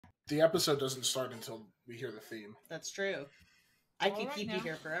The episode doesn't start until we hear the theme. That's true. I could keep you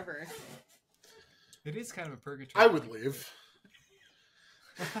here forever. It is kind of a purgatory. I would leave.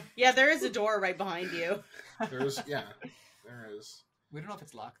 Yeah, there is a door right behind you. There is. We don't know if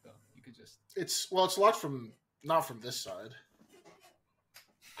it's locked though. You could just. It's locked from not from this side.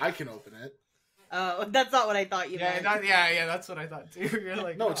 I can open it. Oh, that's not what I thought you meant. Yeah, that's what I thought too. You're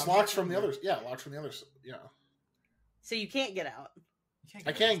like, no, it's locked from the other. Yeah, locked from the other side. Yeah. So you can't get out.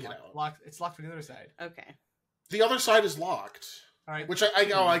 I can get out. It's locked from the other side. Okay. The other side is locked. All right. Which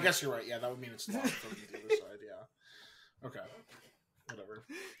I guess you're right. Yeah, that would mean it's locked from the other side. Yeah. Okay. Whatever.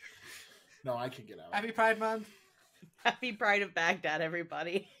 No, I can get out. Happy Pride Month. Happy Pride of Baghdad,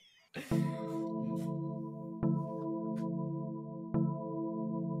 everybody.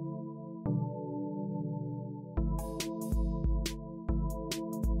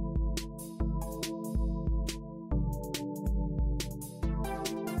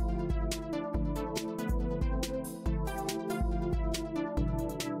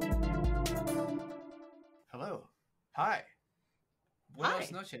 Hello. Hi. Buenos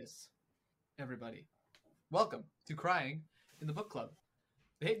noches, everybody. Welcome to Crying in the Book Club,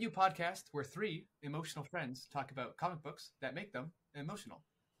 the hit new podcast where three emotional friends talk about comic books that make them emotional,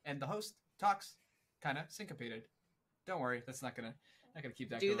 and the host talks kind of syncopated. Don't worry, that's not gonna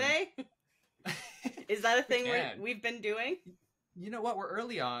keep that going. Do they? Is that a thing we've been doing? You know what? We're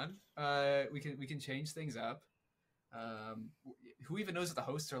early on. We can change things up. Who even knows that the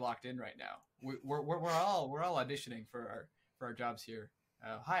hosts are locked in right now? We're all auditioning for our jobs here.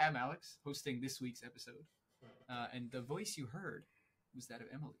 Hi, I'm Alex, hosting this week's episode. And the voice you heard was that of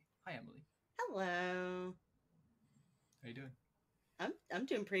Emily. Hi, Emily. Hello. How you doing? I'm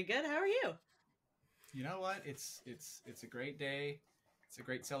doing pretty good. How are you? You know what? It's a great day. It's a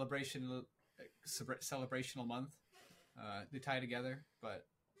great celebrational month. They tie together, but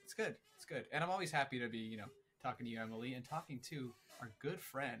it's good. It's good. And I'm always happy to be, talking to you, Emily, and talking to our good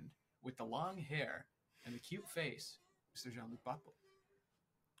friend with the long hair and the cute face, Mr. Jean-Luc.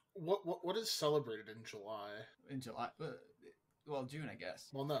 What is celebrated in July? In July? Well, June, I guess.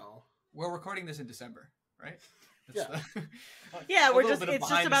 Well, no. We're recording this in December, right? Yeah, it's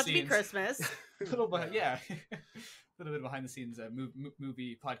just about to be Christmas. A little bit, yeah. A little bit behind the scenes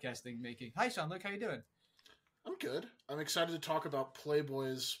movie podcasting making. Hi, Jean-Luc, how you doing? I'm good. I'm excited to talk about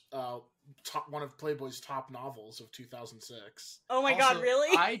Playboy's one of Playboy's top novels of 2006. Oh my God,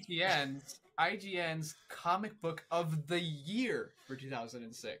 really? IGN's comic book of the year for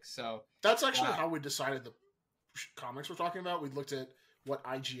 2006. So that's actually how we decided the comics we're talking about. We looked at what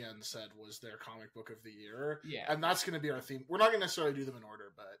IGN said was their comic book of the year. Yeah. And that's going to be our theme. We're not going to necessarily do them in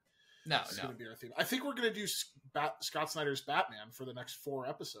order, but it's going to be our theme. I think we're going to do Scott Snyder's Batman for the next 4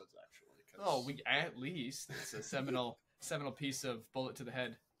 episodes, actually. At least it's a seminal piece of bullet to the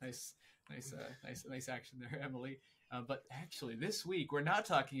head. Nice action there, Emily. But actually, this week we're not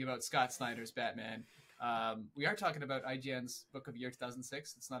talking about Scott Snyder's Batman. We are talking about IGN's book of year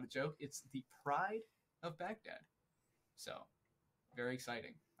 2006. It's not a joke. It's the Pride of Baghdad. So, very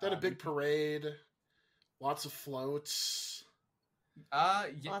exciting. They had a big parade, lots of floats.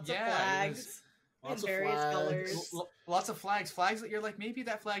 Lots of flags. Lots of various flags. colors. Lots of flags. Flags that you're like, maybe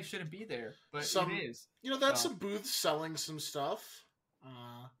that flag shouldn't be there, but it is. Some booths selling some stuff.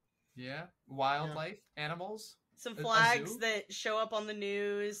 Wildlife, animals. Some flags that show up on the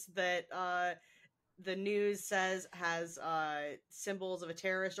news that the news says has symbols of a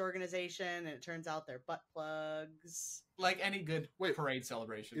terrorist organization, and it turns out they're butt plugs. Like any good parade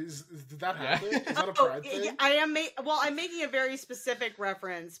celebration. Did that happen? Is that a pride thing? I'm making a very specific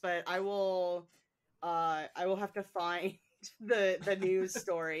reference, but I will have to find the news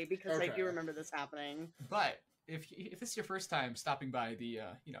story because I do remember this happening. But if this is your first time stopping by the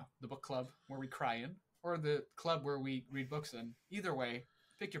the book club where we cry in, or the club where we read books in, either way,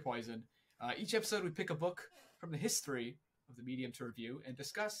 pick your poison. Each episode we pick a book from the history of the medium to review and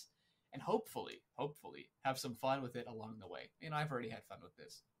discuss, and hopefully have some fun with it along the way. I've already had fun with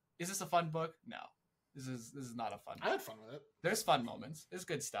this. Is this a fun book? No. This is not a fun book. I had fun with it. There's fun moments. There's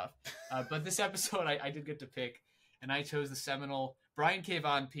good stuff. But this episode I did get to pick, and I chose the seminal Brian K.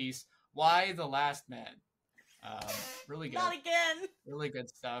 Vaughan piece, Why the Last Man. Really good. Not again. Really good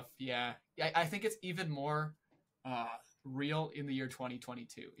stuff. Yeah. I think it's even more real in the year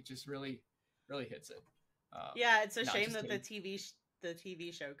 2022. It just really hits it. It's a shame that the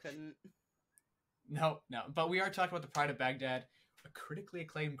TV show couldn't. No. But we are talking about the Pride of Baghdad, a critically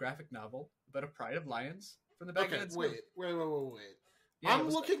acclaimed graphic novel about a pride of lions from the Baghdad. Okay, wait. Yeah, I'm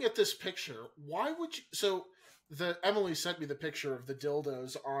looking at this picture. Why would you? So Emily sent me the picture of the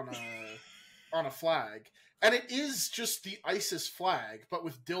dildos on on a flag, and it is just the ISIS flag, but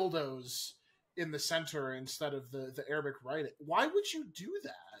with dildos in the center instead of the Arabic writing. Why would you do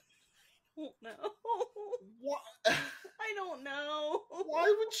that? I don't know. What? I don't know.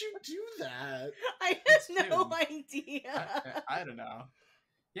 Why would you do that? I have no idea. I don't know.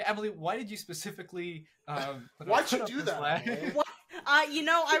 Yeah, Emily, why did you specifically? Why'd you do that?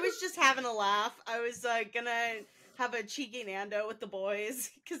 I was just having a laugh. I was gonna have a cheeky Nando with the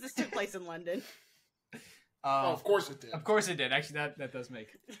boys because this took place in London. Of course it did. Of course it did. Actually, that does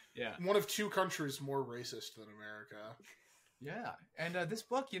make one of two countries more racist than America. Yeah, and this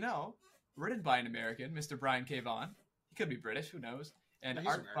book, written by an American, Mr. Brian K. Vaughan. He could be British, who knows? And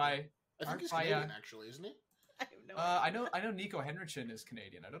art by I think he's Canadian, actually, isn't he? I have no idea. I know Niko Henrichon is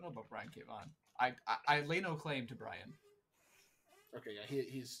Canadian. I don't know about Brian K. Vaughan. I lay no claim to Brian. Okay, yeah,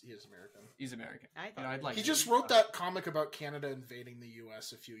 he is American. He's American. He just wrote that comic about Canada invading the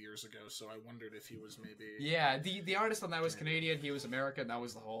U.S. a few years ago, so I wondered if he was maybe... Yeah, the artist on that was Canadian, he was American, that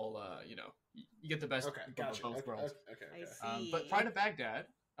was the whole, you get the best of both worlds. Okay. I see. But Pride of Baghdad,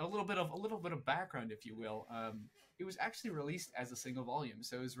 a little bit of background, if you will, it was actually released as a single volume,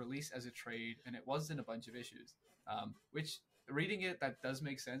 so it was released as a trade, and it was in a bunch of issues, which... Reading it, that does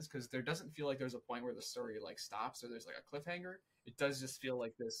make sense, because there doesn't feel like there's a point where the story stops or there's a cliffhanger. It does just feel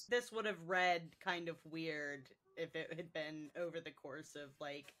like this. This would have read kind of weird if it had been over the course of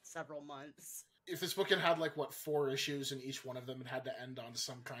several months. If this book had 4 issues, and each one of them had to end on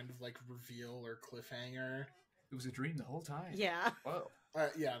some kind of reveal or cliffhanger. It was a dream the whole time. Yeah. Whoa.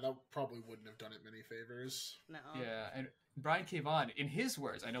 Yeah, that probably wouldn't have done it many favors. No. Yeah, and Brian K. Vaughan, in his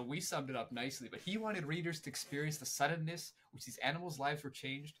words, I know we summed it up nicely, but he wanted readers to experience the suddenness which these animals' lives were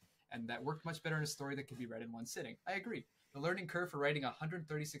changed, and that worked much better in a story that could be read in one sitting. I agree. The learning curve for writing a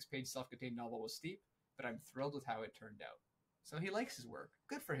 136-page self-contained novel was steep, but I'm thrilled with how it turned out. So he likes his work.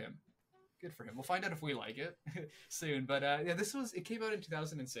 Good for him. Good for him. We'll find out if we like it soon. But it came out in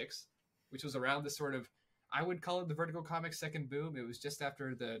 2006, which was around the sort of, I would call it the Vertigo comics second boom. It was just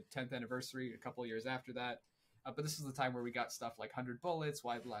after the 10th anniversary, a couple of years after that. But this is the time where we got stuff like 100 Bullets,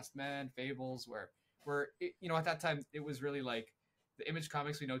 Why the Last Man, Fables, where at that time, it was really the Image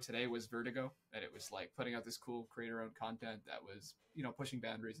comics we know today was Vertigo, and it was putting out this cool creator-owned content that was, pushing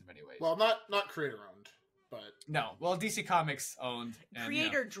boundaries in many ways. Well, not creator-owned, but... No, well, DC Comics owned. And,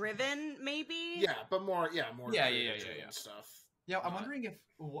 creator-driven, maybe? Yeah, but more stuff. Yeah, I'm wondering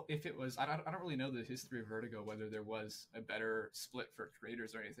if it was... I don't really know the history of Vertigo, whether there was a better split for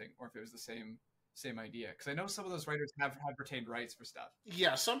creators or anything, or if it was the same idea, because I know some of those writers have retained rights for stuff.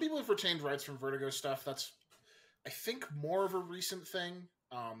 Yeah, some people have retained rights from Vertigo stuff. That's, I think, more of a recent thing.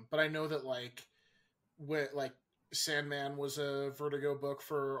 But I know that Sandman was a Vertigo book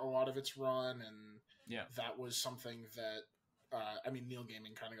for a lot of its run, and that was something that Neil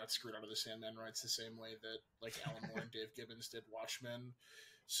Gaiman kind of got screwed out of the Sandman rights the same way that Alan Moore and Dave Gibbons did Watchmen.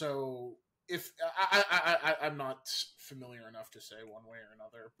 So if I'm not familiar enough to say one way or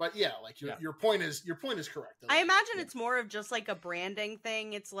another, but your point is correct. I imagine it's more of just a branding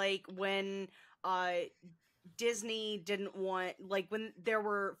thing. It's when Disney didn't want, when there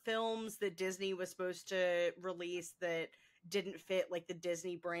were films that Disney was supposed to release that didn't fit the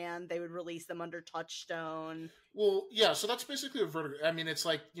Disney brand, they would release them under Touchstone. Well, yeah, so that's basically a Vertigo. I mean, it's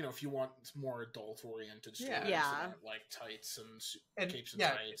if you want more adult-oriented stories, tights and capes and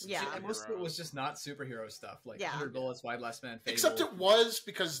tights. And most of it was just not superhero stuff, 100 Bullets, Why the Last Man, Fable. Except it was,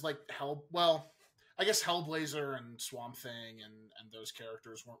 because I guess Hellblazer and Swamp Thing and those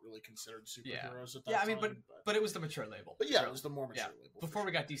characters weren't really considered superheroes at that time. But it was the mature label. But it was the more mature label. Before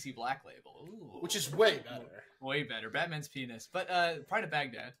we got DC Black Label. Ooh. Which is way better. Way better. Batman's penis. But Pride of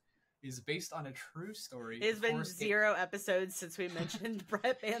Baghdad is based on a true story. It has been 0 episodes since we mentioned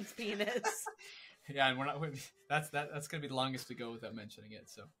Batman's penis. Yeah, and we're not. That's going to be the longest we go without mentioning it,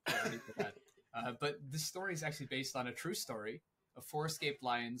 so get ready for that. But this story is actually based on a true story of 4 escaped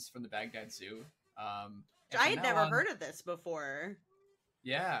lions from the Baghdad Zoo. I had never heard of this before.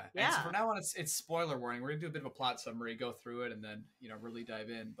 Yeah. And so from now on, it's spoiler warning. We're gonna do a bit of a plot summary, go through it, and then really dive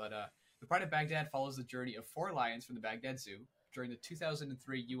in. But the Pride of Baghdad follows the journey of 4 lions from the Baghdad Zoo during the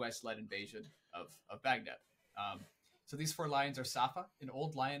 2003 U.S.-led invasion of Baghdad. So these 4 lions are Safa, an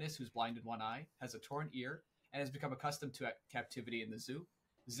old lioness who's blind in one eye, has a torn ear, and has become accustomed to captivity in the zoo.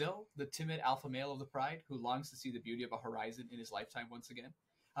 Zil, the timid alpha male of the Pride, who longs to see the beauty of a horizon in his lifetime once again.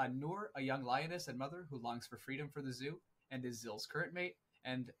 Noor, a young lioness and mother who longs for freedom for the zoo and is Zil's current mate,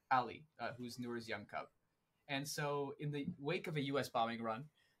 and Ali, who's Noor's young cub. And so, in the wake of a U.S. bombing run,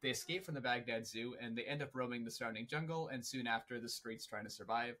 they escape from the Baghdad Zoo and they end up roaming the surrounding jungle and soon after the streets trying to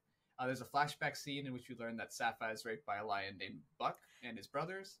survive. There's a flashback scene in which we learn that Sappha is raped by a lion named Buck and his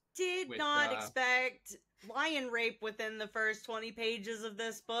brothers. Did not expect lion rape within the first 20 pages of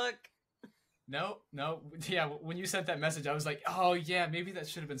this book. No. Yeah, when you sent that message, I was like, oh yeah, maybe that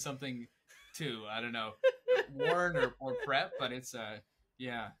should have been something too. I don't know, warn or prep, but it's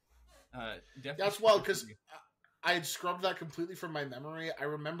definitely. That's wild because I had scrubbed that completely from my memory. I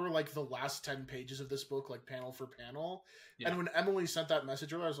remember like the last 10 pages of this book, like panel for panel. Yeah. And when Emily sent that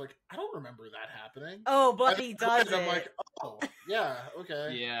message earlier, I was like, I don't remember that happening. Oh, but he does it. I'm like, oh, yeah,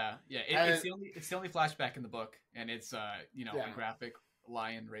 okay. Yeah. It's the only flashback in the book, and it's a graphic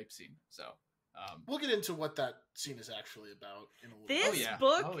lion rape scene. So we'll get into what that scene is actually about in a little bit. This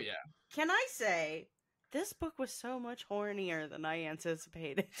book, can I say, this book was so much hornier than I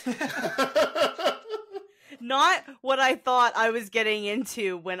anticipated. Not what I thought I was getting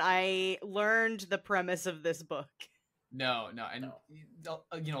into when I learned the premise of this book. No, and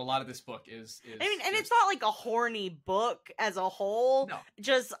a lot of this book is I mean, and it's not like a horny book as a whole. No.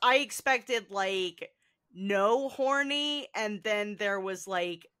 Just I expected like no horny, and then there was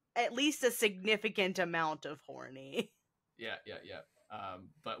like at least a significant amount of horny. Yeah.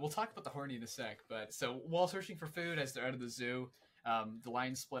 But we'll talk about the horny in a sec. But so while searching for food as they're out of the zoo, the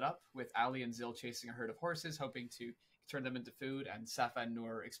lions split up, with Ali and Zil chasing a herd of horses, hoping to turn them into food, and Sappha and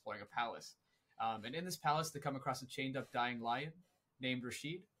Noor exploring a palace. And in this palace, they come across a chained-up dying lion named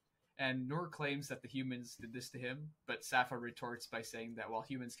Rashid, and Noor claims that the humans did this to him, but Sappha retorts by saying that while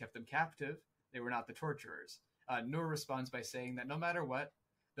humans kept them captive, they were not the torturers. Noor responds by saying that no matter what,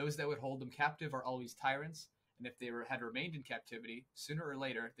 those that would hold them captive are always tyrants, and if they had remained in captivity, sooner or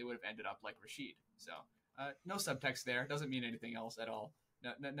later, they would have ended up like Rashid. So, no subtext there. Doesn't mean anything else at all.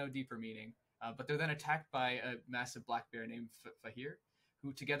 No deeper meaning. But they're then attacked by a massive black bear named Fahir,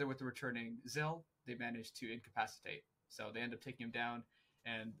 who, together with the returning Zil, they manage to incapacitate. So they end up taking him down,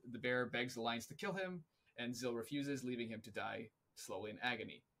 and the bear begs the lions to kill him, and Zil refuses, leaving him to die slowly in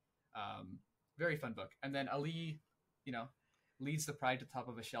agony. Very fun book. And then Ali, leads the Pride to the top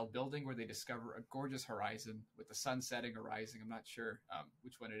of a shelled building where they discover a gorgeous horizon with the sun setting or rising. I'm not sure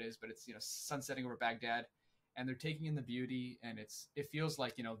which one it is, but it's sun setting over Baghdad, and they're taking in the beauty, and it feels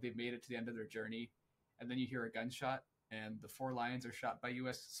like they've made it to the end of their journey, and then you hear a gunshot, and the 4 lions are shot by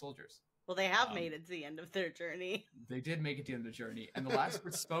U.S. soldiers. Well, they have made it to the end of their journey. They did make it to the end of the journey, and the last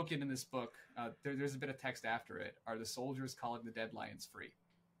words spoken in this book, there's a bit of text after it, are the soldiers calling the dead lions free,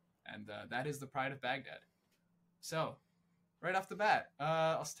 and that is the Pride of Baghdad. So, right off the bat,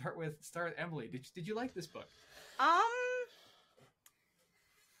 I'll start with Emily. Did you like this book?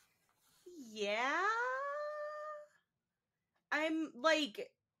 Yeah. I'm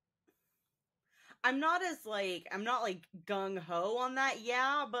not gung ho on that.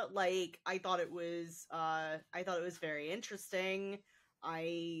 Yeah, but I thought it was very interesting.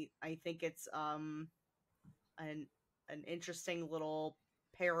 I think it's an interesting little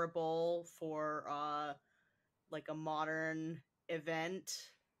parable for a modern event,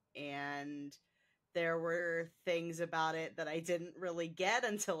 and there were things about it that I didn't really get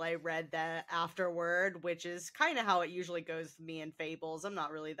until I read that afterward, which is kind of how it usually goes with me in fables. I'm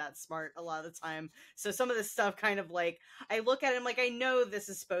not really that smart a lot of the time, so some of this stuff kind of I look at it, I'm like, I know this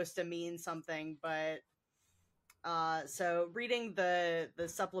is supposed to mean something, but so reading the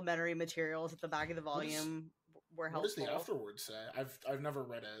supplementary materials at the back of the volume were helpful. What does the afterword say? I've never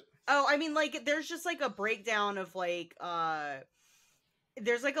read it. Oh, I mean, there's just a breakdown of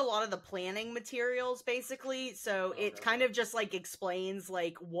there's a lot of the planning materials basically, so it kind of just explains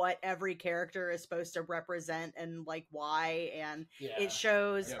what every character is supposed to represent and why, and it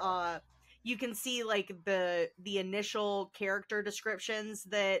shows you can see the initial character descriptions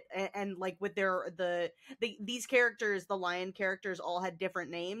that and with these characters, the lion characters all had different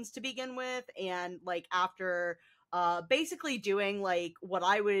names to begin with, and after basically doing what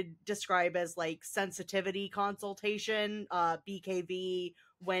I would describe as sensitivity consultation, BKV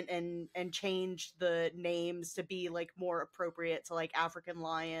went and changed the names to be more appropriate to African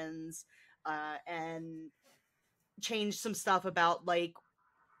lions, and changed some stuff about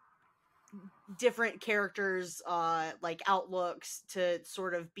different characters outlooks to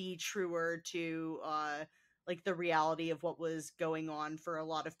sort of be truer to the reality of what was going on for a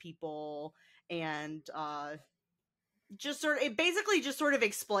lot of people, and it basically just sort of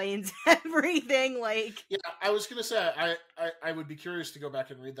explains everything. Yeah, I was gonna say I would be curious to go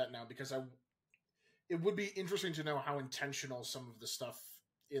back and read that now, because it would be interesting to know how intentional some of the stuff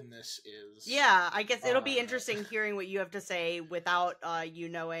in this is. Yeah, I guess it'll be interesting hearing what you have to say without you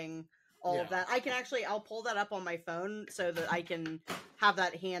knowing all of that. I'll pull that up on my phone so that I can have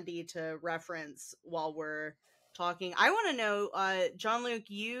that handy to reference while we're talking, I want to know, Jean-Luc,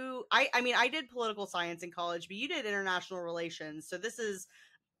 I mean, I did political science in college, but you did international relations, so this is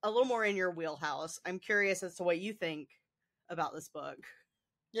a little more in your wheelhouse. I'm curious as to what you think about this book.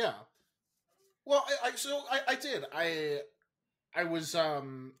 Yeah. Well, I did.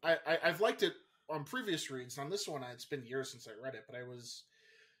 I've liked it on previous reads. On this one, it's been years since I read it, but I was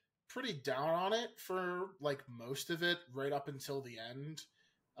pretty down on it for like most of it, right up until the end,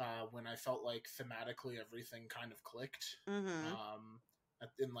 when I felt like thematically everything kind of clicked.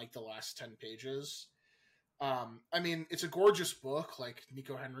 In like the last 10 pages. I mean, it's a gorgeous book. Like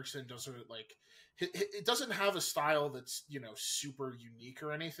Niko Henrichon does it. Like it doesn't have a style that's, you know, super unique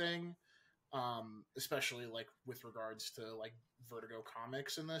or anything. Especially like with regards to like Vertigo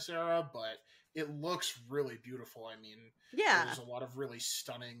comics in this era, but it looks really beautiful. I mean, yeah, there's a lot of really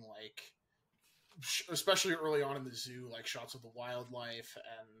stunning, like, especially early on in the zoo, like shots of the wildlife,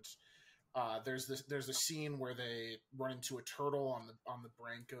 and there's a scene where they run into a turtle on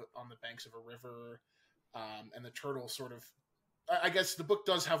the banks of a river, and the turtle sort of, I guess the book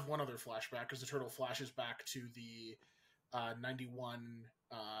does have one other flashback, because the turtle flashes back to the 91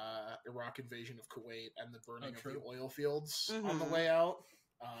 Iraq invasion of Kuwait and the burning of the oil fields on the way out,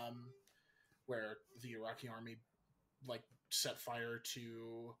 where the Iraqi army like set fire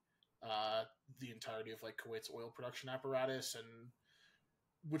to the entirety of like Kuwait's oil production apparatus, and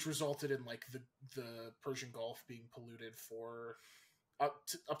which resulted in like the Persian Gulf being polluted for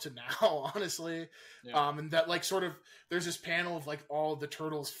up to now, honestly. Yeah. And that like sort of there's this panel of like all the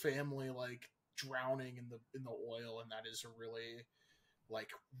turtle's family like drowning in the oil, and that is a really like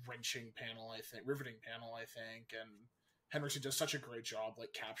riveting panel, I think. And Henrichon does such a great job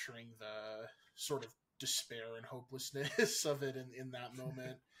like capturing the sort of despair and hopelessness of it in that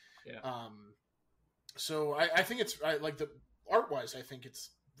moment. Yeah. So I think it's like the art wise, I think it's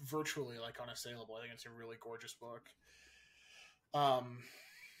virtually like unassailable. I think it's a really gorgeous book. I'm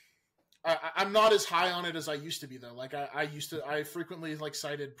not as high on it as I used to be, though. Like I frequently like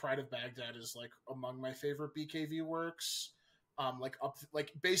cited Pride of Baghdad as like among my favorite BKV works.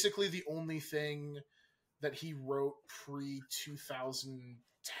 Like basically the only thing that he wrote pre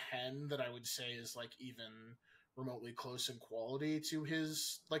 2010 that I would say is like even remotely close in quality to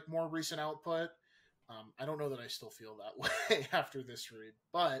his like more recent output. I don't know that I still feel that way after this read,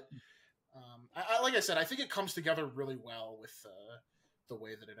 but like I said, I think it comes together really well with the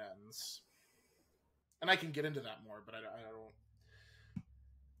way that it ends, and I can get into that more, but I don't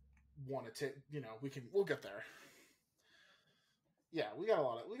want to take. You know, we'll get there. Yeah, we got a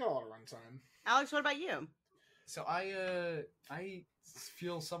lot of runtime. Alex, what about you? So I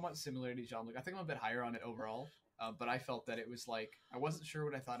feel somewhat similar to Jean-Luc. I think I'm a bit higher on it overall, but I felt that it was like I wasn't sure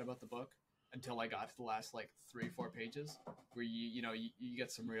what I thought about the book until I got to the last like 3-4 pages, where you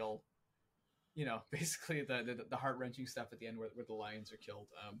get some real, you know, basically the heart-wrenching stuff at the end where the lions are killed,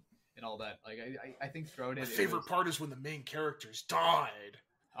 and all that. Like I think throughout it, my favorite part is when the main characters died.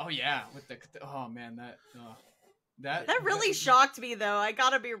 Oh yeah, with oh man, that really shocked me, though. I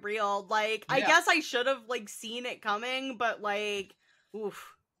gotta be real. Like, yeah. I guess I should have like seen it coming, but like,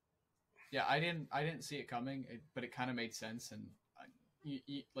 oof. Yeah, I didn't see it coming, but it kind of made sense. And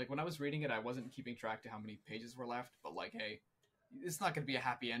like when I was reading it, I wasn't keeping track to how many pages were left. But like, hey, it's not gonna be a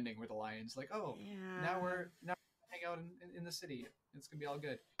happy ending where the lions like, oh, yeah. now we're hang out in the city. It's gonna be all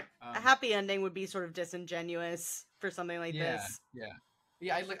good. A happy ending would be sort of disingenuous for something like this.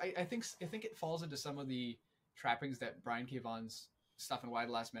 Yeah. I think it falls into some of the trappings that Brian K. Vaughan's stuff in Why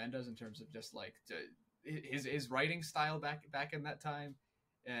the Last Man does, in terms of just like his writing style back in that time,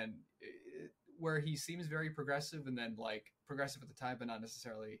 and where he seems very progressive, and then like progressive at the time, but not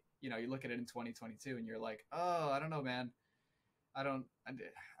necessarily. You know, you look at it in 2022, and you're like, oh, I don't know, man. I don't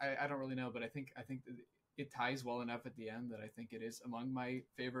really know, but I think it ties well enough at the end that I think it is among my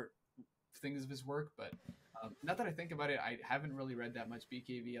favorite things of his work. But not that I think about it, I haven't really read that much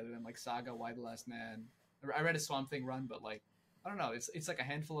BKV other than like Saga, Why the Last Man. I read a Swamp Thing run, but like I don't know, it's like a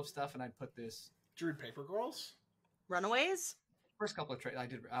handful of stuff, and I'd put this. Did you read Paper Girls? Runaways? First couple of I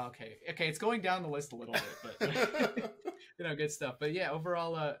did. Okay, it's going down the list a little bit, but you know, good stuff. But yeah,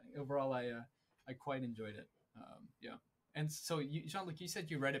 overall, I quite enjoyed it. Yeah. And so, Jean-Luc, you said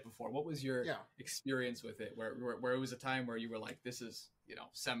you read it before. What was your experience with it? Where it was a time where you were like, "This is, you know,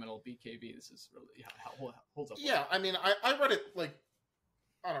 seminal BKB. This is really how holds up." Yeah, I mean, I read it like,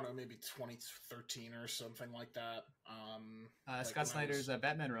 I don't know, maybe 2013 or something like that. Like Scott Snyder's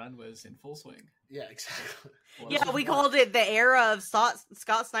Batman run was in full swing. Yeah, exactly. We called it the era of Scott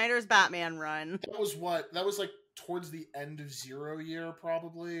Snyder's Batman run. That was like towards the end of Zero Year,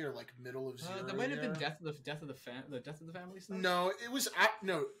 probably, or like middle of Zero Year. That might have been Death of the Family stuff. No, it was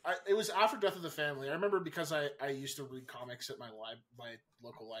it was after Death of the Family. I remember because I used to read comics at my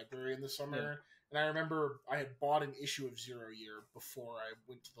local library in the summer, and I remember I had bought an issue of Zero Year before I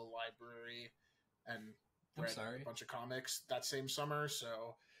went to the library and read a bunch of comics that same summer.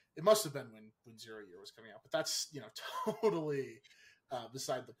 So it must have been when Zero Year was coming out. But that's totally.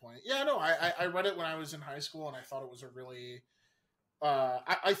 Beside the point. Yeah, no, I read it when I was in high school, and I thought it was a really...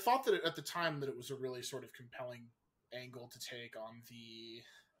 I thought that at the time that it was a really sort of compelling angle to take on the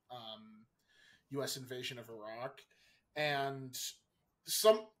U.S. invasion of Iraq. And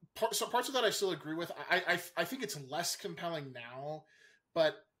some parts of that I still agree with. I think it's less compelling now,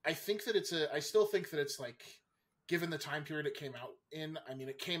 but I think that I still think that it's like, given the time period it came out in, I mean,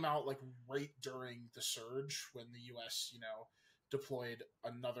 it came out like right during the surge when the U.S., deployed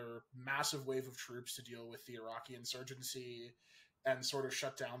another massive wave of troops to deal with the Iraqi insurgency and sort of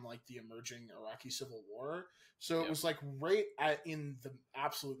shut down like the emerging Iraqi civil war. So it was like right in the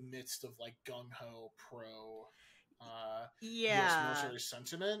absolute midst of like gung-ho pro US military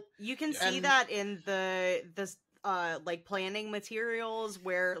sentiment. You can see that in the like planning materials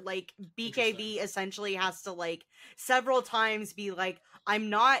where like BKB essentially has to like several times be like,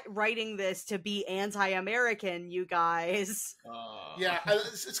 I'm not writing this to be anti-American, you guys. Yeah,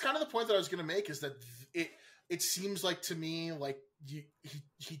 it's kind of the point that I was going to make, is that it seems like to me like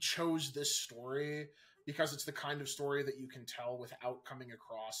he chose this story because it's the kind of story that you can tell without coming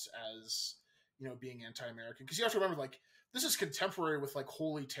across as being anti-American. Because you have to remember, like, this is contemporary with like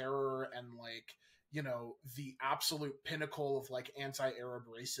Holy Terror and like the absolute pinnacle of like anti-Arab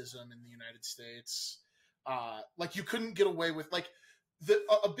racism in the United States. Like, you couldn't get away with like.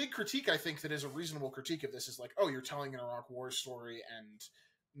 A big critique, I think, that is a reasonable critique of this is like, oh, you're telling an Iraq war story,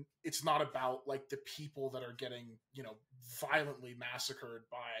 and it's not about like the people that are getting, violently massacred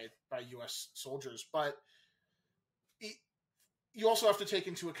by U.S. soldiers. But you also have to take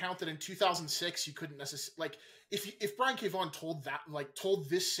into account that in 2006, you couldn't necessarily like if Brian K. Vaughan told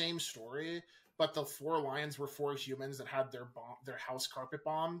this same story, but the 4 lions were 4 humans that had their house carpet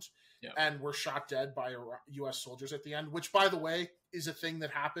bombed and were shot dead by U.S. soldiers at the end, which, by the way, is a thing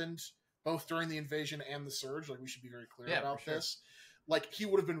that happened both during the invasion and the surge. Like, we should be very clear about this. Like, he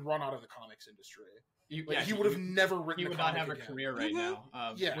would have been run out of the comics industry. He would have never written. He would not have a career right now.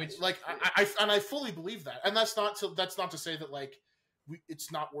 I fully believe that, and that's not to say that like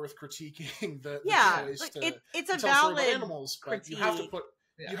it's not worth critiquing the choice it's a valid animals, but critique.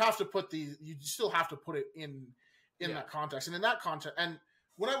 You still have to put it in that context, and in that context. And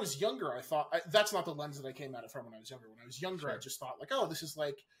when I was younger, I thought that's not the lens that I came at it from. When I was younger, I just thought like, oh, this is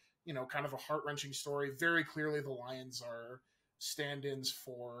like kind of a heart-wrenching story. Very clearly, the lions are stand-ins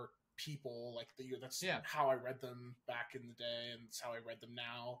for people. Like that's how I read them back in the day, and it's how I read them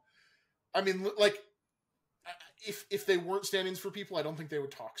now. I mean, like, if they weren't stand-ins for people, I don't think they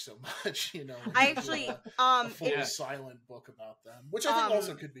would talk so much. I actually a fully silent book about them, which I think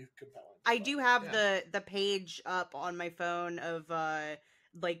also could be compelling. I do have the page up on my phone of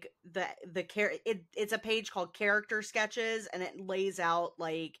like it's a page called Character Sketches, and it lays out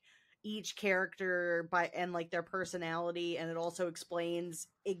like each character and like their personality, and it also explains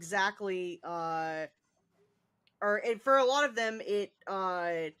exactly for a lot of them it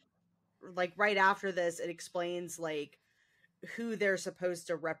like right after this it explains like who they're supposed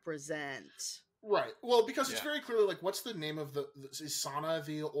to represent. Right. Well, because it's very clearly like, what's the name of is Sana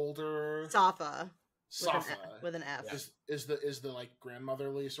the older Safa with an F is the like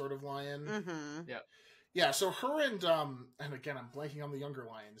grandmotherly sort of lion. Mm-hmm. Yeah, so her and again, I'm blanking on the younger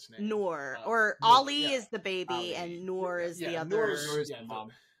lion's name. Noor. Ali is the baby, Ali. And Noor is the other. Noor is the mom.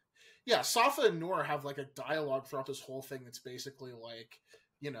 Safa and Noor have like a dialogue throughout this whole thing that's basically like,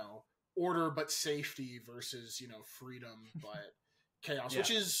 order but safety versus, freedom but chaos, which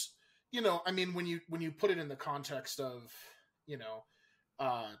is, I mean, when you put it in the context of,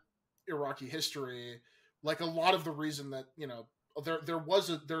 Iraqi history, like a lot of the reason that, there was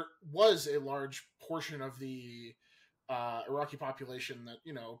a large portion of the Iraqi population that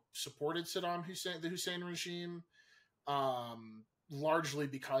supported Saddam Hussein, the Hussein regime, largely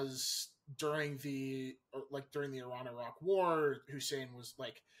because during the Iran-Iraq War, Hussein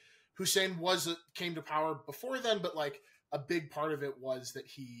came to power before then, but like a big part of it was that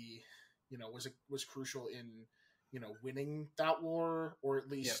he was crucial in winning that war, or at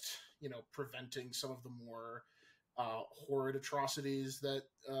least preventing some of the more horrid atrocities that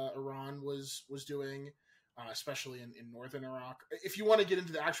Iran was doing, especially in northern Iraq. If you want to get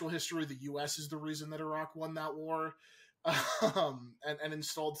into the actual history, the U.S. is the reason that Iraq won that war and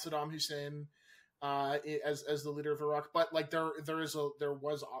installed Saddam Hussein. as the leader of Iraq. But like there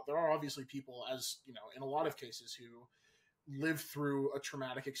are obviously people, as you know, in a lot of cases who lived through a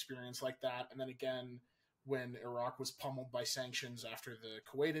traumatic experience like that, and then again when Iraq was pummeled by sanctions after the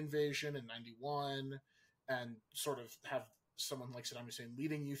Kuwait invasion in '91, and sort of have someone like Saddam Hussein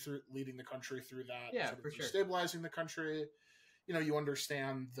leading the country through that, yeah, sort of for sure, stabilizing the country. You know, you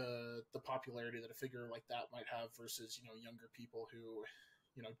understand the popularity that a figure like that might have versus, you know, younger people who,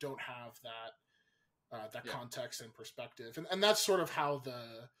 you know, don't have that context and perspective, and that's sort of how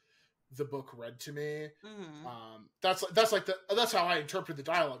the book read to me. Mm-hmm. That's how I interpret the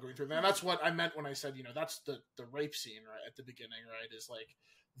dialogue going through there. And that's what I meant when I said, you know, that's the rape scene right at the beginning, right? Is like,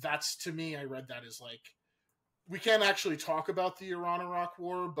 that's, to me, I read that as like, we can't actually talk about the Iran-Iraq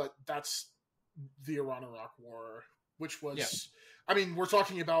war, but that's the Iran-Iraq war, which was, I mean, we're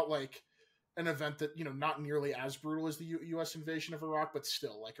talking about like an event that, you know, not nearly as brutal as the U.S. invasion of Iraq, but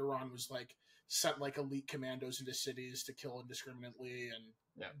still, like, Iran was like sent like elite commandos into cities to kill indiscriminately and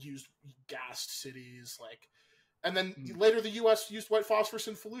gassed cities, like, and then later the U.S. used white phosphorus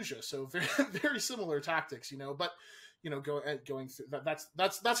in Fallujah, so very very similar tactics, you know. But you know, going through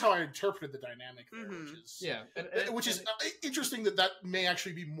that's how I interpreted the dynamic there, which is interesting that may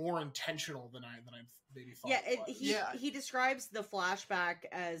actually be more intentional than I maybe thought. Yeah, he describes the flashback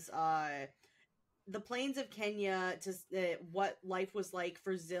as the plains of Kenya to what life was like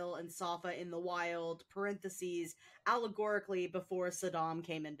for Zil and Safa in the wild, parentheses, allegorically before Saddam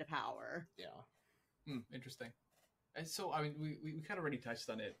came into power. Yeah. Interesting. And so, I mean, we kind of already touched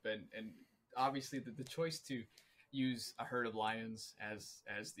on it, but and obviously the choice to use a herd of lions as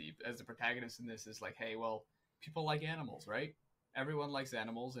the protagonist in this is like, hey, well, people like animals, right? Everyone likes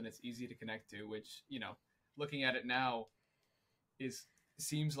animals, and it's easy to connect to, which, you know, looking at it now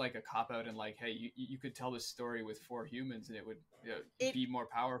seems like a cop-out, and like, hey, you could tell this story with 4 humans and it would be more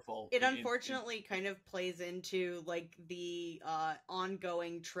powerful. It unfortunately kind of plays into like the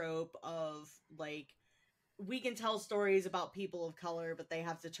ongoing trope of like, we can tell stories about people of color, but they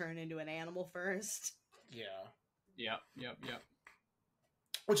have to turn into an animal first. Yeah. Yep.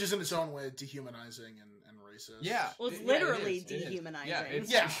 Which is in its own way dehumanizing and racist. Yeah. Well, it's literally dehumanizing.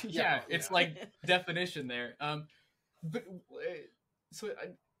 It's like definition there. But so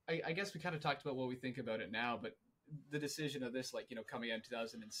I guess we kind of talked about what we think about it now, but the decision of this, like, you know, coming out in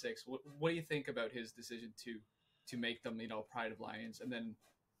 2006, what do you think about his decision to make them, you know, Pride of Lions? And then,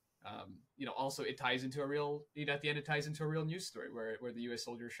 you know, also it ties into a real, you know, at the end it ties into a real news story where the U.S.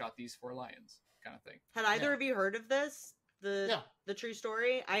 soldiers shot these 4 lions, kind of thing. Had either of you heard of this? The true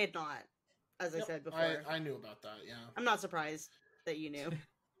story? I had not, as I said before. I knew about that, yeah. I'm not surprised that you knew.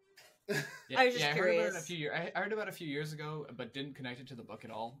 I was just curious. I heard about it a few years ago, but didn't connect it to the book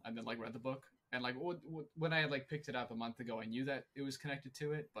at all, and then like read the book, and like when I had like picked it up a month ago, I knew that it was connected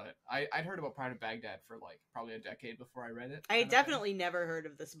to it, but I'd heard about Pride of Baghdad for like probably a decade before I read it. I definitely never heard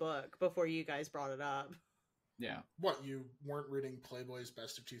of this book before you guys brought it up. Yeah. What, you weren't reading Playboy's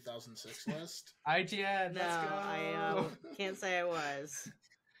Best of 2006 list? IGN, let's go. I can't say I was.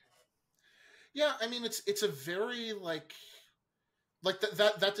 Yeah, I mean, it's a very like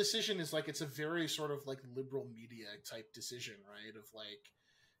that decision is like, it's a very sort of like liberal media type decision, right? Of like,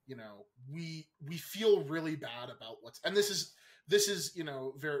 you know, we feel really bad about and this is, you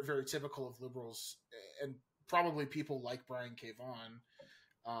know, very, very typical of liberals and probably people like Brian K. Vaughan,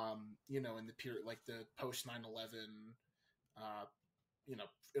 you know, in the period, like the post 9/11, you know,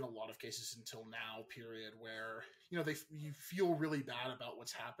 in a lot of cases until now period where, you know, you feel really bad about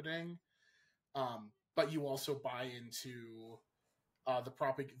what's happening. But you also buy into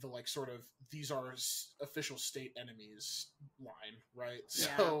the like sort of, these are official state enemies line, right?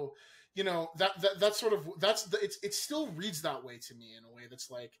 Yeah. So, you know, that's sort of, it still reads that way to me in a way that's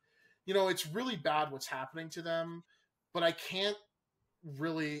like, you know, it's really bad what's happening to them, but I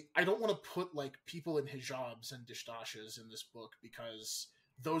don't want to put like people in hijabs and dishdashes in this book because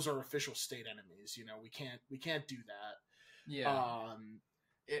those are official state enemies. You know, we can't do that. Yeah.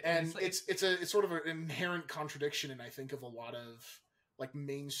 It's sort of an inherent contradiction, and I think of a lot of like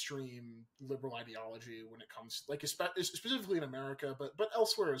mainstream liberal ideology when it comes, like, specifically in America, but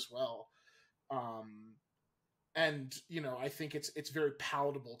elsewhere as well. And you know, I think it's very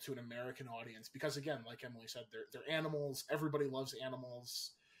palatable to an American audience because, again, like Emily said, they're animals. Everybody loves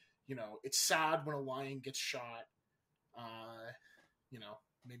animals. You know, it's sad when a lion gets shot. You know,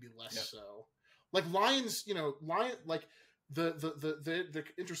 maybe less so. Like lions, you know, like. The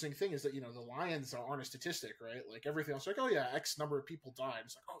interesting thing is that, you know, the lions aren't a statistic, right? Like everything else, like, oh yeah, X number of people died.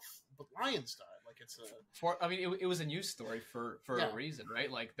 It's like, oh, but lions died. Like it's I mean, it was a news story for a reason,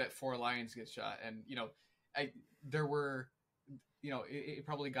 right? Like that 4 lions get shot, and you know, there were it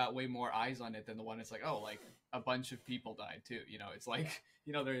probably got way more eyes on it than the one. It's like, oh, like a bunch of people died too. It's like,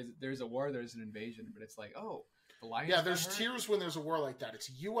 there's a war, there's an invasion, but it's like, oh, the lions. Yeah, there's tears when there's a war like that. It's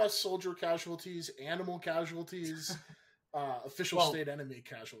U.S. soldier casualties, animal casualties, official state enemy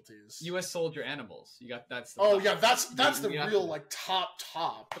casualties. U.S. soldier animals. You got that's. That's the real like top.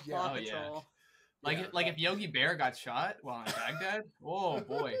 Yeah. Oh yeah. Like if Yogi Bear got shot while in Baghdad. Oh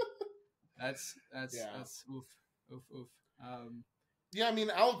boy, that's oof. Yeah, I mean,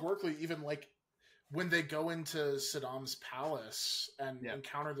 Alec Workley, even like when they go into Saddam's palace and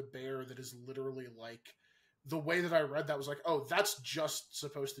encounter the bear, that is literally like, the way that I read that was like, oh, that's just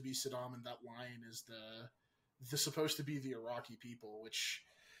supposed to be Saddam, and that lion is the supposed to be the Iraqi people, which,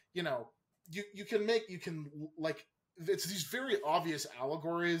 you can it's these very obvious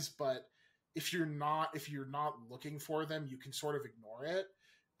allegories, but if you're not looking for them, you can sort of ignore it,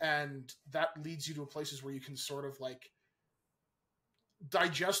 and that leads you to places where you can sort of like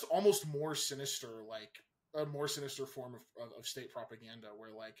digest almost more sinister, like a more sinister form of state propaganda,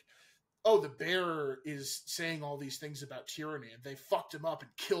 where like, oh, the bear is saying all these things about tyranny and they fucked him up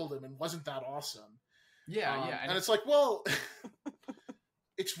and killed him, and wasn't that awesome? Yeah. And it's like, well,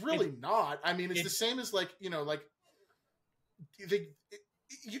 it's really not. I mean, it's the same as like, like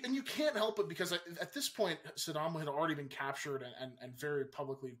and you can't help it, because at this point Saddam had already been captured and very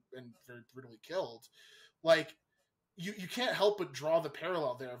publicly and very brutally killed. Like, you can't help but draw the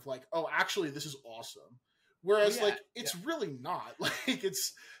parallel there of like, oh, actually this is awesome. Whereas it's really not. Like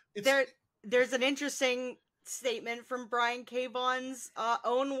it's there's an interesting statement from Brian K. Vaughan's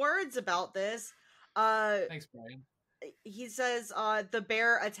own words about this. Thanks, Brian. He says, the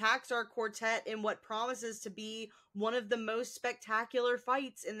bear attacks our quartet in what promises to be one of the most spectacular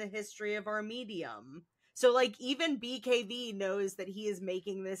fights in the history of our medium. So like even BKV knows that he is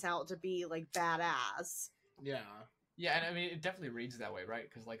making this out to be like badass. Yeah. Yeah, and I mean, it definitely reads that way, right?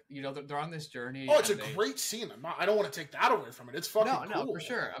 Because, like, they're on this journey. Oh, it's a great scene. I don't want to take that away from it. It's fucking cool. No, for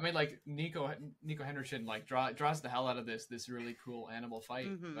sure. I mean, like, Niko Henrichon, like, draws the hell out of this really cool animal fight.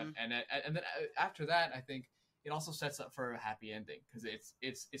 Mm-hmm. And then after that, I think it also sets up for a happy ending, because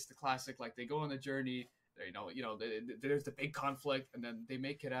it's the classic, like, they go on the journey, there's the big conflict, and then they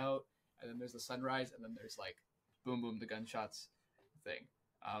make it out, and then there's the sunrise, and then there's, like, boom, boom, the gunshots thing.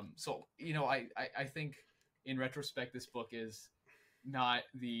 So, I think, in retrospect, this book is not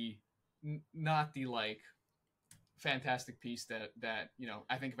the like fantastic piece that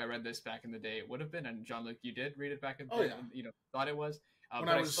I think if I read this back in the day it would have been. And Jean-Luc, you did read it back in the day, and, thought it was when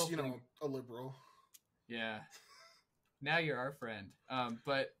I was a liberal. Yeah, now you're our friend.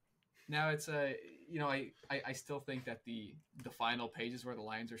 But now it's I still think that the final pages where the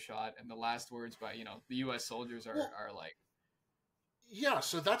lions are shot and the last words by the U.S. soldiers are like. Yeah,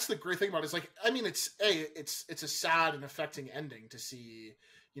 so that's the great thing about it. Is like, I mean, it's a sad and affecting ending to see,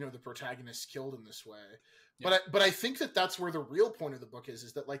 the protagonist killed in this way. Yeah. But I think that's where the real point of the book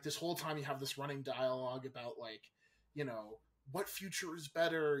is that like this whole time you have this running dialogue about like, what future is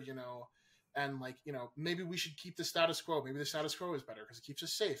better, and like, maybe we should keep the status quo. Maybe the status quo is better because it keeps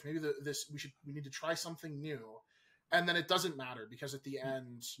us safe. Maybe we need to try something new. And then it doesn't matter, because at the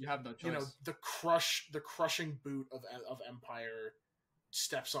end, you have no choice. The crushing boot of Empire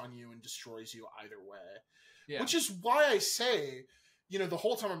steps on you and destroys you either way. Yeah. Which is why I say, the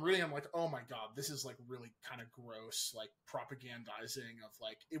whole time I'm reading, I'm like, oh my god, this is like really kind of gross, like propagandizing of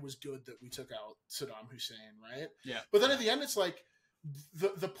like, it was good that we took out Saddam Hussein, right? Yeah. But then at the end, it's like,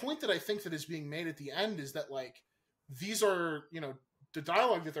 the point that I think that is being made at the end is that like, these are, the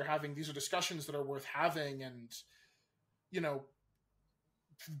dialogue that they're having, these are discussions that are worth having, and,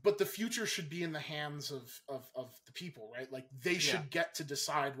 but the future should be in the hands of the people, right? Like they should get to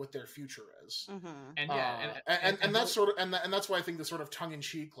decide what their future is. Mm-hmm. And that's sort of, and that's why I think the sort of tongue in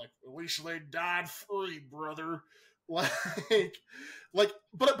cheek, like, at least they died free, brother. But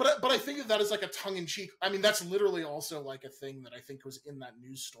I think of that as like a tongue in cheek. I mean, that's literally also like a thing that I think was in that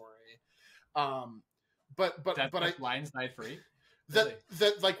news story. But lions died free. That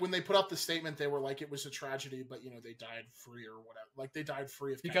like when they put out the statement, they were like, it was a tragedy, but they died free or whatever. Like they died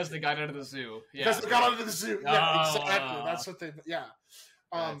free of because they got out of the zoo. Yeah, because they got out of the zoo. Yeah, exactly. That's what they. Yeah.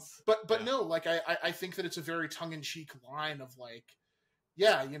 But no, like I think that it's a very tongue in cheek line of like,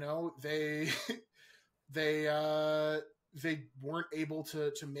 yeah, they weren't able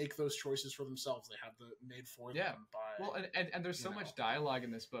to make those choices for themselves. They have made for them by. Well, and there's so much dialogue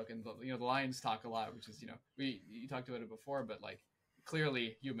in this book, and the lions talk a lot, which is you talked about it before, but like.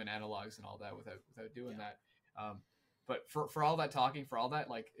 Clearly human analogs and all that without doing that. But for all that talking, for all that,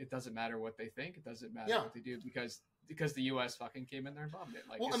 like, it doesn't matter what they think. It doesn't matter what they do because the U.S. fucking came in there and bombed it.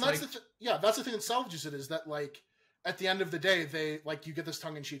 Like, well, and that's that's the thing that salvages it, is that like, at the end of the day, they like you get this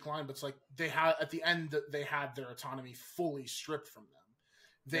tongue-in-cheek line, but it's like they had at the end that they had their autonomy fully stripped from them.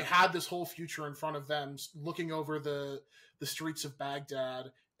 They had this whole future in front of them, looking over the streets of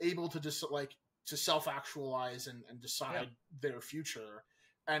Baghdad, able to just like to self-actualize and decide their future,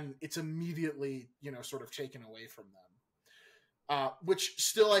 and it's immediately sort of taken away from them. Which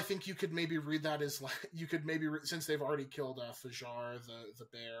still, I think you could maybe read that as like since they've already killed Fajar the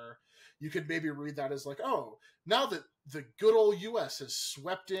bear, you could maybe read that as like, oh, now that the good old U.S. has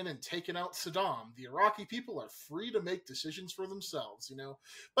swept in and taken out Saddam, the Iraqi people are free to make decisions for themselves,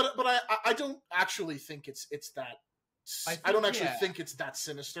 But I don't actually think it's that. I don't actually think it's that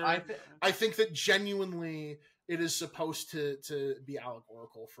sinister. I think that genuinely it is supposed to be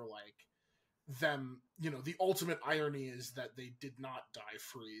allegorical for like them. The ultimate irony is that they did not die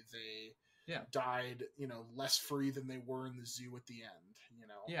free. They died, less free than they were in the zoo at the end.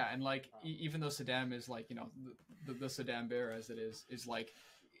 Yeah, and like even though Saddam is like the Saddam bear as it is like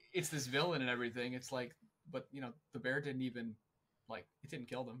it's this villain and everything. It's like, but the bear didn't even like it didn't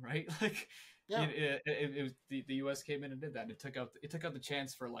kill them, right? Like. Yeah. It was the U.S. came in and did that. And it took out the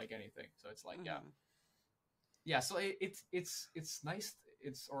chance for like anything. So it's like So it's nice.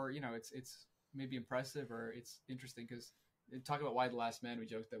 It's maybe impressive or it's interesting because talk about Why the Last Man. We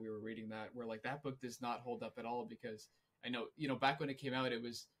joked that we were reading that where like that book does not hold up at all because I know back when it came out it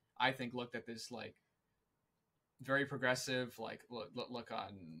was I think looked at this like very progressive like look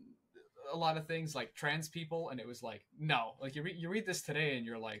on a lot of things like trans people and it was like no like you read this today and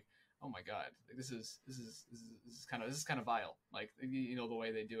you're like. Oh my God! This is kind of vile. Like the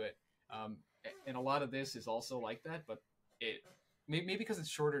way they do it, and a lot of this is also like that. But it maybe because it's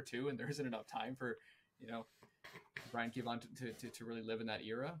shorter too, and there isn't enough time for Brian K. Vaughan to really live in that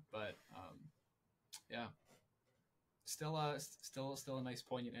era. But still a nice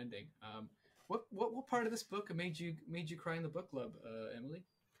poignant ending. What part of this book made you cry in the book club, Emily?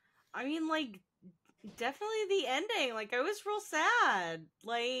 I mean, like. Definitely the ending. Like, I was real sad.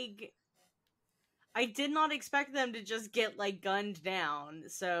 Like, I did not expect them to just get, like, gunned down.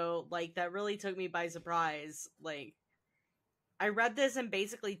 So, like, that really took me by surprise. Like, I read this in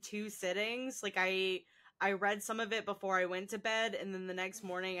basically 2 sittings. Like, I read some of it before I went to bed, and then the next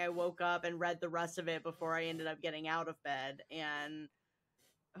morning I woke up and read the rest of it before I ended up getting out of bed. And,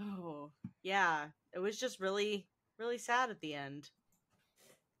 oh, yeah. It was just really, really sad at the end.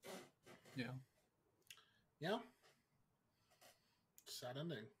 Yeah. Yeah. Sad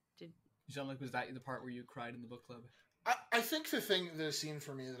ending. Jean-Luc, was that the part where you cried in the book club? I think the scene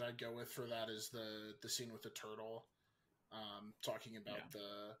for me that I'd go with for that is the scene with the turtle. Talking about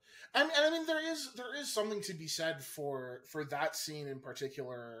I mean there is something to be said for that scene in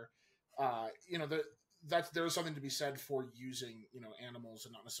particular. There is something to be said for using animals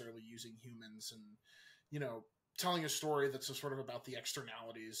and not necessarily using humans, and telling a story that's sort of about the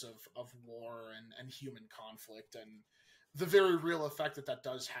externalities of war and human conflict and the very real effect that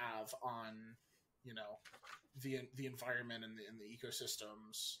does have on the environment and the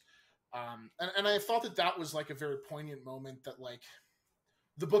ecosystems. And I thought that was like a very poignant moment that like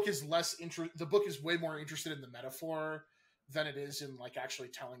the book is way more interested in the metaphor than it is in like actually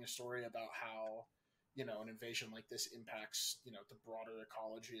telling a story about how an invasion like this impacts the broader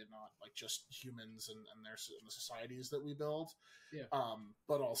ecology and not like just humans and the societies that we build,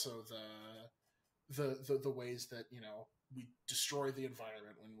 but also the ways that we destroy the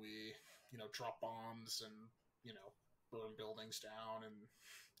environment when we drop bombs and burn buildings down, and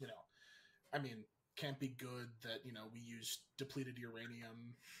I mean, can't be good that we use depleted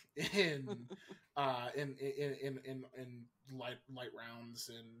uranium in light rounds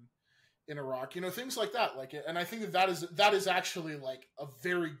in Iraq, things like that. Like, and I think that is actually like a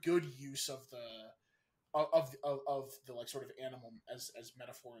very good use of the like sort of animal as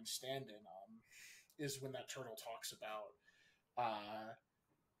metaphor and stand-in. Is when that turtle talks about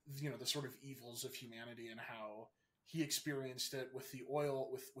the sort of evils of humanity and how he experienced it with the oil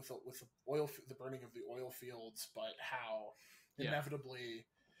with the burning of the oil fields, but how inevitably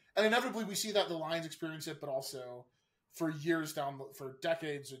we see that the Lions experience it, but also for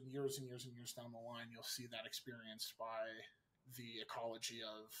decades and years down the line, you'll see that experienced by the ecology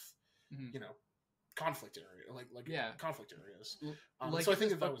of conflict area, conflict areas. So I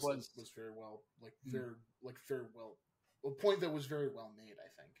think that was very well, very well, a point that was very well made, I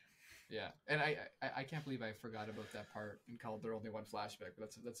think. Yeah, and I can't believe I forgot about that part and called there only one flashback.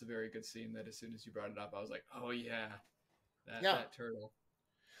 But that's a very good scene. That as soon as you brought it up, I was like, oh yeah, that turtle.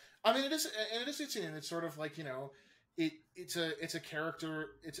 I mean, it is a scene, and it's sort of like it's a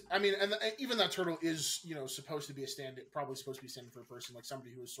character. And even that turtle is probably supposed to be standing for a person, like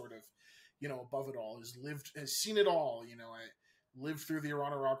somebody who is sort of above it all, has seen it all. I lived through the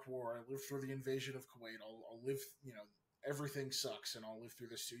Iran-Iraq War. I lived through the invasion of Kuwait. I'll live, everything sucks, and I'll live through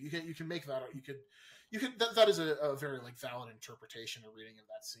this too. You can make that. You could. That is a very valid interpretation or reading of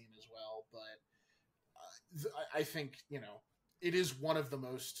that scene as well. But I think it is one of the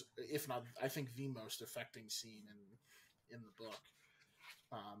most, if not, I think the most affecting scene in the book.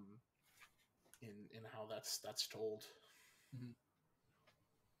 In how that's told. Mm-hmm.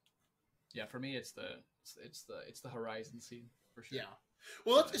 Yeah, for me, it's the horizon scene for sure. Yeah,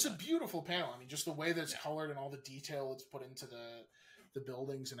 well, it's a beautiful panel. I mean, just the way that it's colored and all the detail it's put into the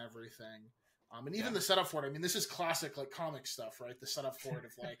buildings and everything. And even the setup for it. I mean, this is classic comic stuff, right? The setup for it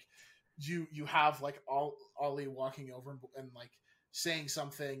of you have Ollie walking over and saying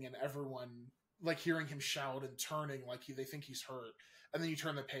something, and everyone hearing him shout and turning they think he's hurt, and then you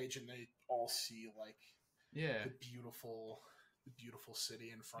turn the page and they all see the beautiful city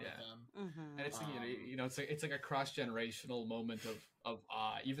in front of them. Mm-hmm. And it's it's like a cross-generational moment of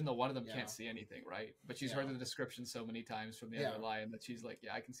awe, even though one of them can't see anything, right? But she's heard the description so many times from the other lion that she's like,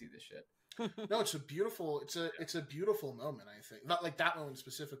 yeah, I can see this shit. No, it's a beautiful moment. I think not that moment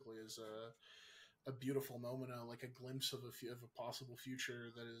specifically is a beautiful moment, a glimpse of a possible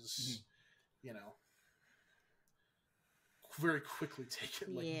future that is, very quickly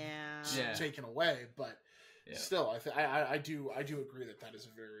taken away. But still, I do agree that is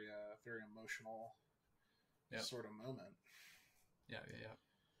a very very emotional sort of moment. Yeah.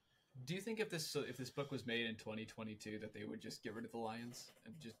 Do you think if this book was made in 2022 that they would just get rid of the lions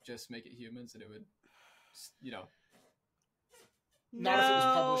and just make it humans, and it would, Not if it was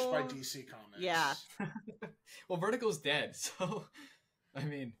published by DC Comics. Yeah. Well, Vertigo's dead, so I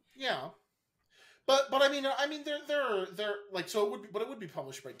mean. Yeah. But I mean they're so it would be, but it would be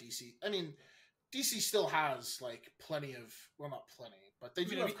published by DC. I mean, DC still has plenty of, well, not plenty, but they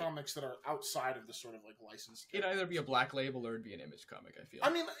do have comics that are outside of the sort of licensed. It'd either be a Black Label or it'd be an Image comic, I feel. I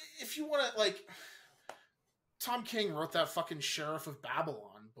mean, if you want to Tom King wrote that fucking Sheriff of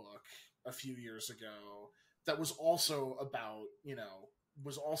Babylon book a few years ago that was also about Iraq.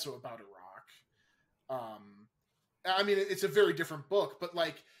 I mean, it's a very different book, but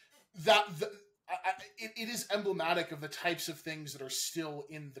it is emblematic of the types of things that are still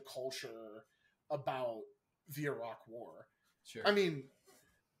in the culture about the Iraq War. Sure. I mean,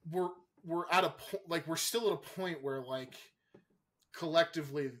 we're at a point, we're still at a point where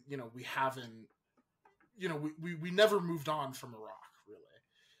collectively, we haven't, we never moved on from Iraq really,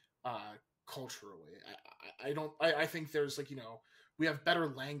 culturally. I think there's we have better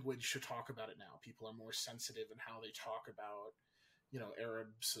language to talk about it now. People are more sensitive in how they talk about,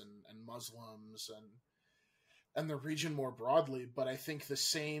 Arabs and Muslims and the region more broadly. But I think the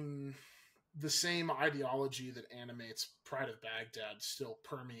same ideology that animates Pride of Baghdad still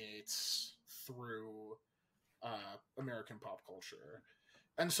permeates through American pop culture.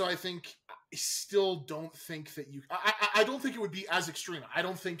 And so I still don't think that I don't think it would be as extreme. I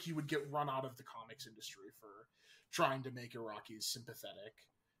don't think you would get run out of the comics industry for trying to make Iraqis sympathetic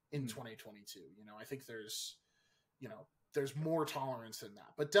in 2022. I think there's more tolerance than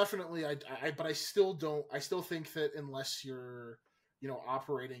that. But definitely I still think that unless you're,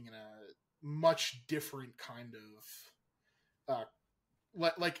 operating in a much different kind of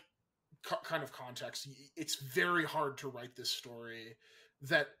kind of context, it's very hard to write this story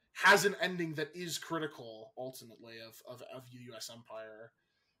that has an ending that is critical ultimately of the U.S. empire,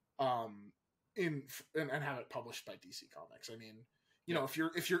 and have it published by DC Comics. I mean,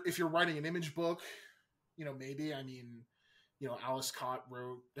 if you're writing an Image book, maybe, I mean, Alice Cott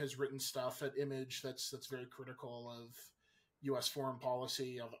has written stuff at Image that's very critical of U.S. foreign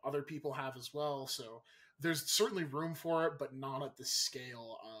policy. Other people have as well, so there's certainly room for it, but not at the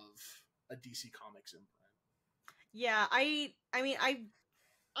scale of a DC Comics imprint. Yeah, I mean,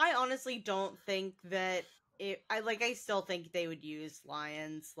 I honestly don't think that I still think they would use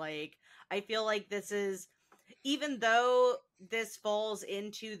lions. I feel like this is, even though this falls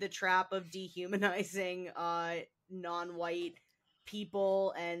into the trap of dehumanizing non-white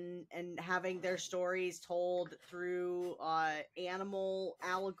people and having their stories told through animal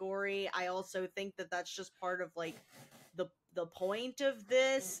allegory, I also think that that's just part of the point of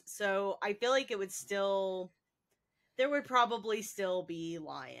this. So I feel like there would probably still be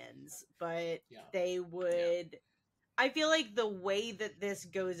lions, but they would. I feel like the way that this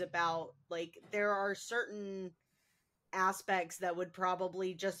goes about, there are certain aspects that would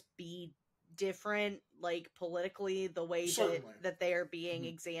probably just be different, politically, the way that they are being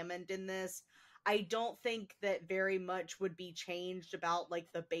examined in this. I don't think that very much would be changed about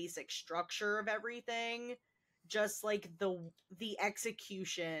the basic structure of everything, just like the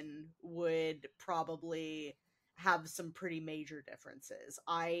execution would probably have some pretty major differences.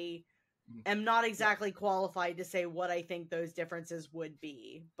 I am not exactly qualified to say what I think those differences would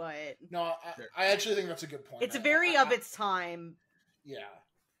be, but no, I actually think that's a good point. It's very of its time. Yeah,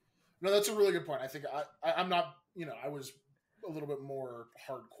 no, that's a really good point. I think I'm not, I was a little bit more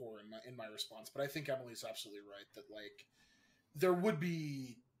hardcore in my response, but I think Emily's absolutely right that like there would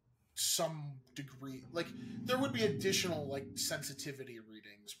be some degree, like there would be additional like sensitivity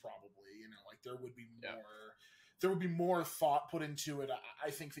readings probably, like there would be more. There would be more thought put into it. I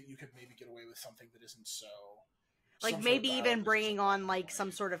think that you could maybe get away with something that isn't so... Like maybe even bringing on like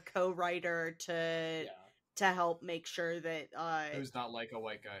some sort of co-writer to help make sure that... Who's not like a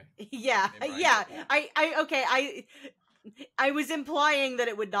white guy. Yeah. I was implying that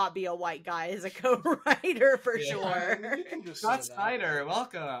it would not be a white guy as a co-writer for sure. Scott Snyder,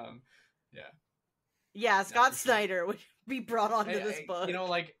 welcome. Yeah. Yeah, Scott Snyder would be brought onto this book.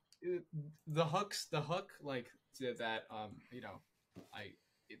 Like the hook, like that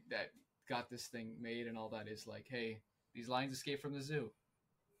that got this thing made and all that is like, hey, these lions escaped from the zoo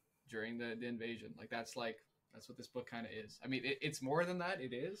during the invasion. Like that's what this book kind of is. I mean, it's more than that.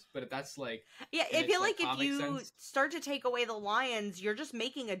 It is, but that's like I feel like if you start to take away the lions, you're just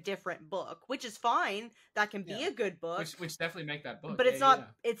making a different book, which is fine. That can be a good book, which definitely make that book. But it's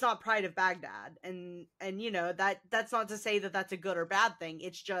not Pride of Baghdad, and that's not to say that that's a good or bad thing.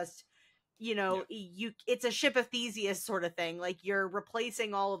 It's just it's a Ship of Theseus sort of thing. Like you're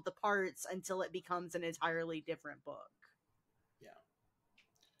replacing all of the parts until it becomes an entirely different book.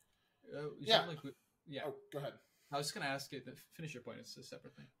 Oh, go ahead. I was just going to ask you to finish your point. It's a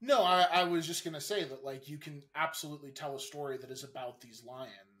separate thing. No, I was just going to say that like you can absolutely tell a story that is about these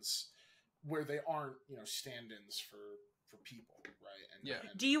lions where they aren't, stand-ins for people, right?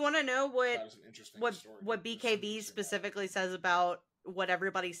 And do you want to know what BKV specifically says about what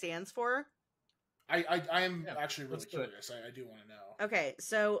everybody stands for? I am actually really curious. I do want to know. Okay,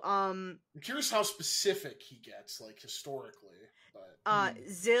 so I'm curious how specific he gets, like historically. But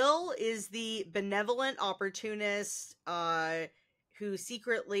Zill is the benevolent opportunist who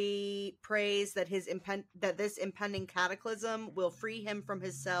secretly prays that that this impending cataclysm will free him from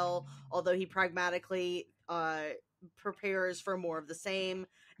his cell, although he pragmatically prepares for more of the same.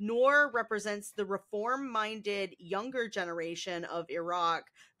 Noor represents the reform-minded younger generation of Iraq,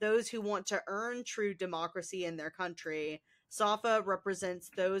 those who want to earn true democracy in their country. Safa represents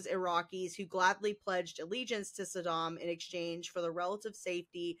those Iraqis who gladly pledged allegiance to Saddam in exchange for the relative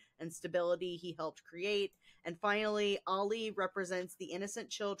safety and stability he helped create. And finally, Ali represents the innocent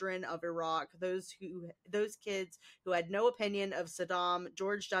children of Iraq, those kids who had no opinion of Saddam,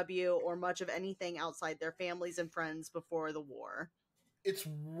 George W., or much of anything outside their families and friends before the war. It's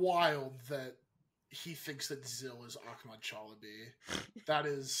wild that he thinks that Zill is Ahmad Chalabi. That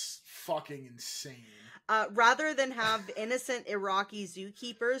is fucking insane. Rather than have innocent Iraqi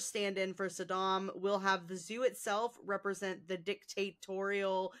zookeepers stand in for Saddam, we'll have the zoo itself represent the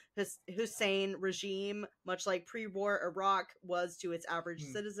dictatorial Hussein regime, much like pre-war Iraq was to its average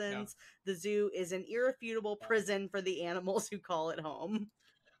citizens. Yeah. The zoo is an irrefutable prison for the animals who call it home.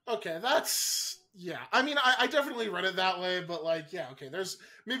 Okay, that's... Yeah, I mean, I definitely read it that way, but like, yeah, okay, there's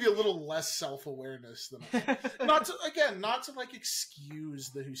maybe a little less self-awareness than not to like excuse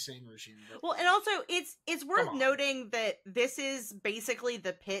the Hussein regime. But, well, and also it's worth noting that this is basically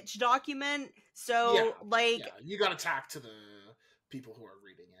the pitch document, so you got to tack to the people who are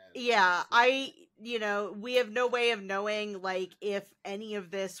reading it. Yeah, we have no way of knowing like if any of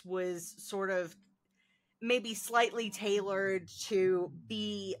this was sort of maybe slightly tailored to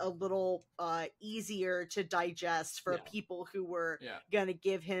be a little easier to digest for people who were gonna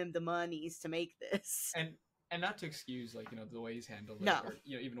give him the monies to make this. And not to excuse like the way he's handled it, or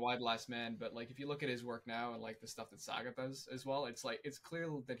even Why the Last Man, but like if you look at his work now and like the stuff that Saga does as well, it's like it's clear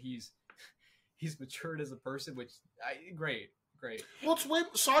that he's matured as a person, which great. Well,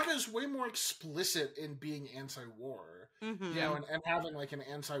 Saga is way more explicit in being anti-war, and having like an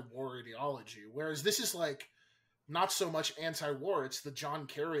anti-war ideology. Whereas this is like not so much anti-war; it's the John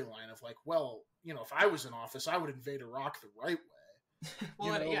Kerry line of like, well, if I was in office, I would invade Iraq the right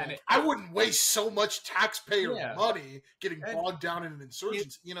way. I wouldn't waste so much taxpayer money getting bogged down in an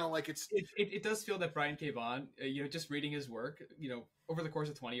insurgency. It does feel that Brian K. Vaughan, just reading his work, over the course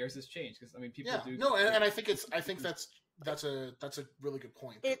of 20 years has changed because people do. No, and I think that's a really good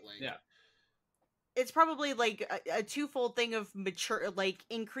point. It's probably like a twofold thing of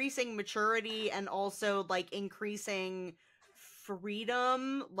increasing maturity and also like increasing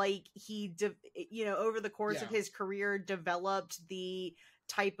freedom. Like he, over the course of his career, developed the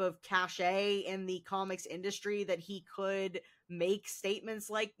type of cachet in the comics industry that he could make statements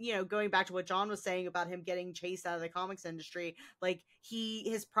like, you know, going back to what John was saying about him getting chased out of the comics industry, like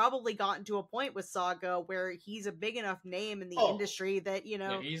he has probably gotten to a point with Saga where he's a big enough name in the industry that, you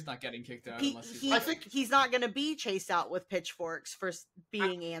know, he's not getting kicked out I think he's not going to be chased out with pitchforks for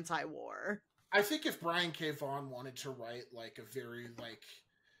being anti-war. I think if Brian K. Vaughan wanted to write like a very like,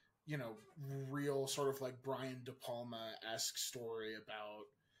 you know, real sort of like Brian De Palma-esque story about,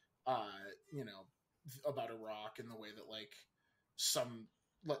 you know, about Iraq in the way that like some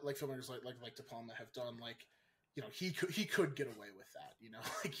like filmmakers like De Palma have done, like, you know, he could get away with that, you know,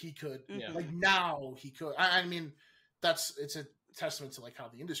 like he could, like now he could. I mean, it's a testament to like how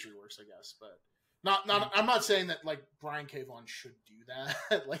the industry works, I guess, but I'm not saying that like Brian K. Vaughan should do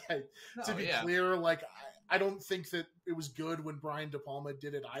that. Like, to be clear, like I don't think that it was good when Brian De Palma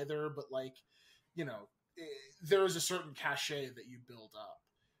did it either, but like, you know, there is a certain cachet that you build up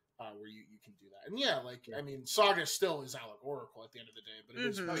where you can do that. And like, I mean, Saga still is allegorical at the end of the day, but it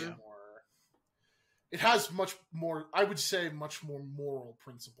is much more, it has much more, I would say, much more moral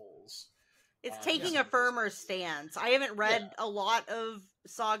principles. It's taking a firmer stance. I haven't read a lot of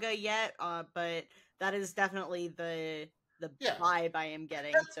Saga yet, but that is definitely the vibe I am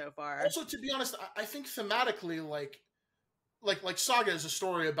getting so far. Also, to be honest, I think thematically, like Saga is a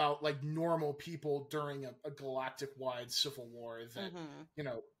story about like normal people during a galactic-wide civil war that, you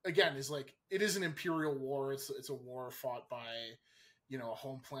know, again, is like, it is an imperial war. It's a war fought by, you know, a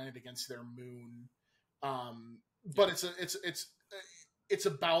home planet against their moon. But it's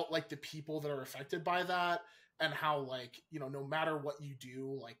about like the people that are affected by that, and how, like, you know, no matter what you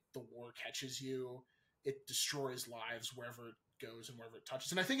do, like the war catches you, it destroys lives wherever it goes and wherever it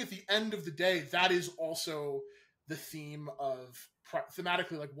touches. And I think at the end of the day, that is also the theme of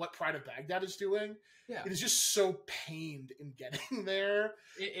thematically, like what Pride of Baghdad is doing. Yeah. It is just so pained in getting there.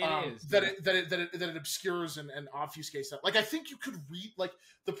 It is that it obscures and obfuscates that. Like, I think you could read, like,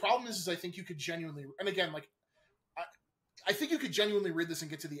 the problem is I think you could genuinely, and again, like, I think you could genuinely read this and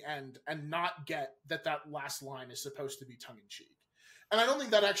get to the end and not get that last line is supposed to be tongue in cheek. And I don't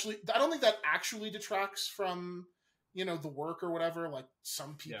think that actually detracts from, you know, the work or whatever. Like,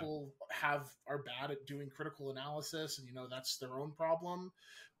 some people are bad at doing critical analysis, and, you know, that's their own problem.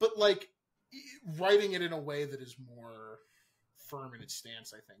 But like, writing it in a way that is more firm in its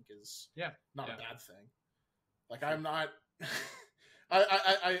stance, I think, is not a bad thing. Like, I'm not.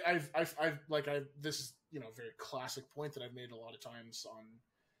 This is, you know, a very classic point that I've made a lot of times on,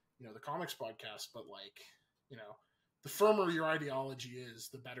 you know, the comics podcast, but like, you know, the firmer your ideology is,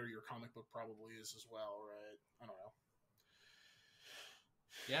 the better your comic book probably is as well, right? I don't know.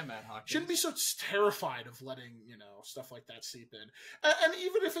 Yeah, Matt Hawkins. Shouldn't be so terrified of letting, you know, stuff like that seep in. And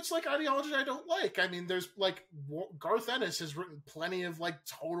even if it's like ideology I don't like, I mean, there's like, Garth Ennis has written plenty of like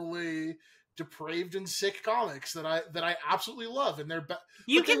totally depraved and sick comics that I absolutely love, and they're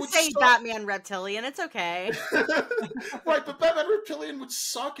you can say suck. Batman Reptilian, it's okay. Right, but Batman Reptilian would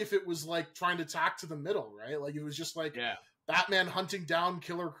suck if it was like trying to tack to the middle, right? Like, it was just like Batman hunting down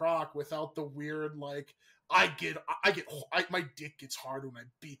Killer Croc without the weird like my dick gets hard when I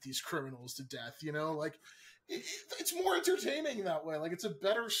beat these criminals to death, you know? Like, it's more entertaining that way. Like, it's a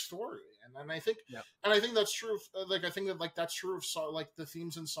better story, and I think that's true. Like, I think that like that's true of like the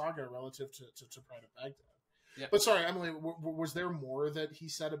themes in Saga relative to Pride of Baghdad. Yeah. But sorry, Emily, was there more that he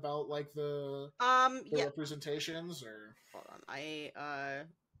said about like the representations, or hold on, I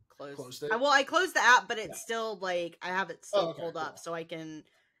closed it. Well, I closed the app, but it's still like I have it still pulled up, so I can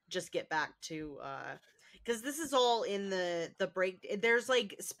just get back to because this is all in the break. There's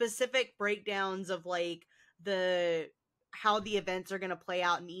like specific breakdowns of like how the events are going to play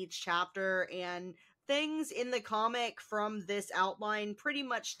out in each chapter, and things in the comic from this outline pretty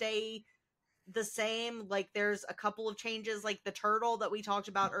much stay the same. Like, there's a couple of changes, like the turtle that we talked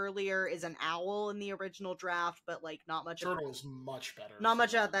about earlier is an owl in the original draft, but like not much. Turtle is much better. Not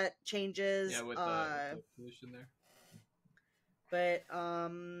much of that changes. Yeah, with the pollution there. But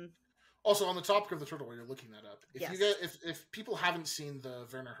also, on the topic of the turtle, while you're looking that up, if people haven't seen the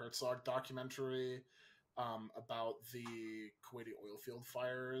Werner Herzog documentary about the Kuwaiti oil field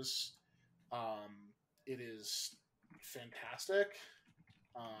fires, it is fantastic.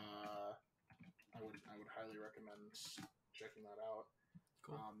 I would highly recommend checking that out.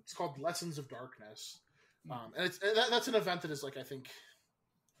 Cool. It's called Lessons of Darkness, and that's an event that is like, I think,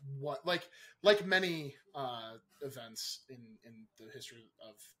 like many events in the history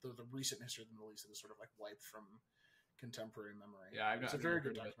of the recent history of the Middle East, that is sort of like wiped from contemporary memory. Yeah, it's a very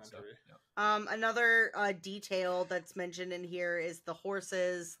good documentary. Another detail that's mentioned in here is the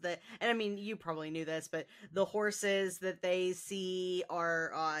horses that, and I mean, you probably knew this, but the horses that they see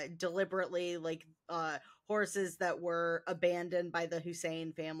are deliberately like horses that were abandoned by the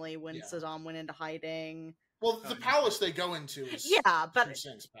Hussein family when Saddam went into hiding. Well, the palace they go into is but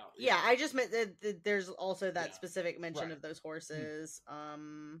Hussein's palace. Yeah, I just meant that there's also that specific mention of those horses.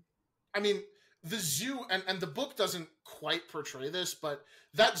 I mean, the zoo, and the book doesn't quite portray this, but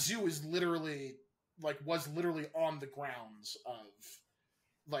that zoo is literally, was literally on the grounds of,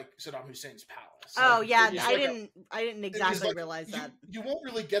 Saddam Hussein's palace. Oh, I didn't exactly realize that. You won't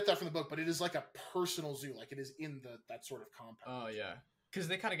really get that from the book, but it is like a personal zoo, it is in that sort of compound. Oh, yeah. Because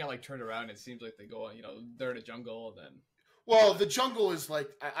they kind of got, turned around, it seems like they go on, they're in a jungle, and then... Well, the jungle is,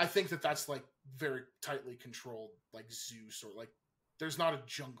 I think that's, very tightly controlled, zoo sort of, there's not a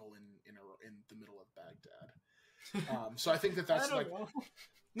jungle in the middle of Baghdad. So I think that's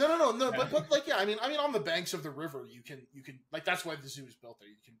No, but yeah, I mean on the banks of the river you can that's why the zoo is built there.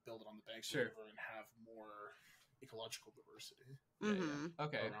 You can build it on the banks of the river and have more ecological diversity. Mm-hmm. Yeah.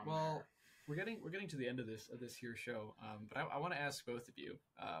 Okay. Well, we're getting to the end of this here show. But I want to ask both of you,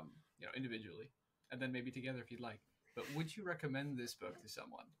 individually, and then maybe together if you'd like. But would you recommend this book to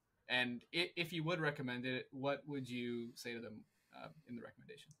someone? And if you would recommend it, what would you say to them in the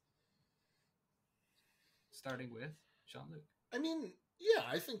recommendation? Starting with Jean-Luc. I mean, yeah,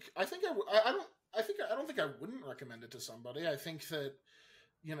 I don't think I wouldn't recommend it to somebody. I think that,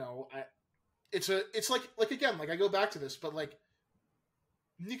 it's again, I go back to this, but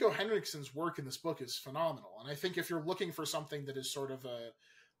Niko Henrichon's work in this book is phenomenal. And I think if you're looking for something that is sort of a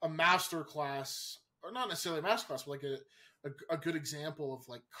masterclass, or not necessarily a masterclass, but a good example of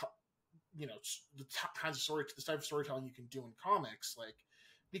the kinds of story, this type of storytelling you can do in comics,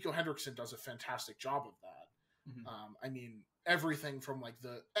 Niko Henrichon does a fantastic job of that. Mm-hmm. I mean, everything from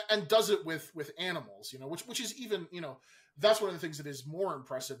and does it with animals, which is even, that's one of the things that is more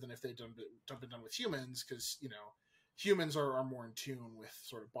impressive than if they'd been done with humans, because, humans are more in tune with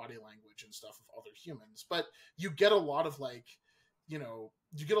sort of body language and stuff of other humans, but you get a lot of you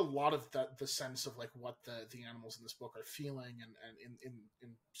get a lot of the sense of what the animals in this book are feeling and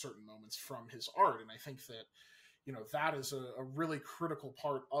in certain moments from his art. And I think that, that is a really critical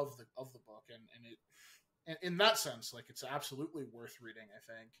part of the book. And it, in that sense, it's absolutely worth reading, I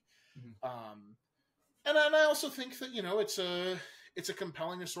think. Mm-hmm. And I also think that, it's a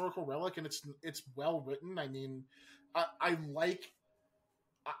compelling historical relic, and it's well written. I mean, I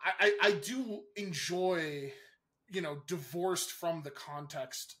do enjoy, divorced from the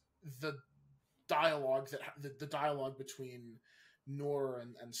context, the dialogue between Noor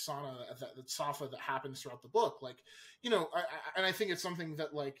and Sana, that Safa that happens throughout the book. And I think it's something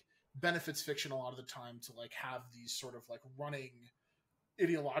that benefits fiction a lot of the time to have these sort of running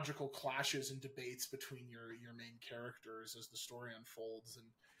ideological clashes and debates between your main characters as the story unfolds, and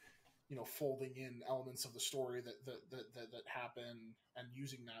folding in elements of the story that happen and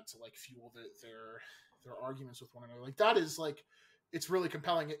using that to fuel their arguments with one another. That is it's really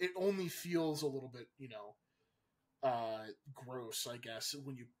compelling. It only feels a little bit gross, I guess,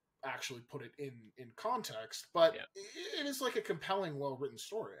 when you actually put it in context, but it is a compelling, well-written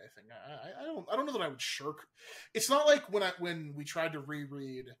story. I think I don't know that I would shirk. It's not when we tried to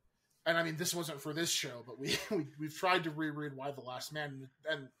reread, and I mean this wasn't for this show, but we've tried to reread Y the Last Man,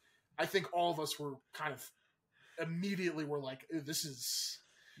 and I think all of us were kind of immediately were this is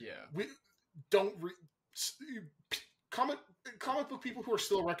we don't comic book people who are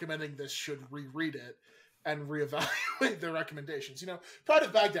still recommending this should reread it and reevaluate their recommendations. Pride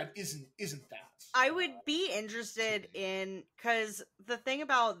of Baghdad isn't that. I would be interested in, because the thing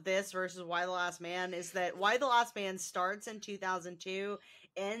about this versus Y the Last Man is that Y the Last Man starts in 2002,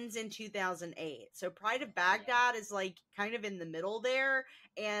 ends in 2008. So Pride of Baghdad is kind of in the middle there,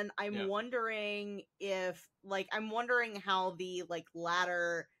 and I'm wondering if how the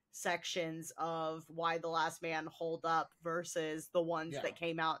latter sections of Y the Last Man hold up versus the ones that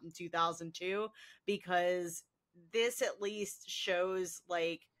came out in 2002, because this at least shows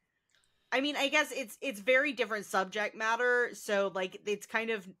I mean, I guess it's very different subject matter, so it's kind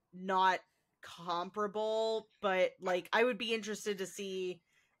of not comparable, but I would be interested to see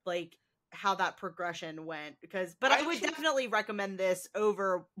how that progression went, but I would definitely recommend this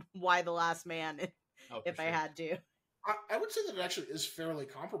over Y the Last Man if I had to. I would say that it actually is fairly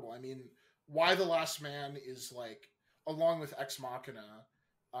comparable. I mean, Y the Last Man is along with Ex Machina,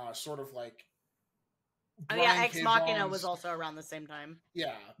 sort of Ex Machina was also around the same time.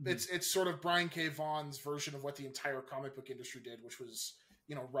 Yeah, it's sort of Brian K. Vaughan's version of what the entire comic book industry did, which was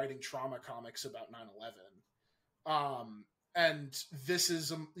writing trauma comics about 9/11. And this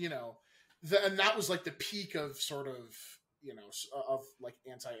is, you know, and that was like the peak of sort of, you know, of like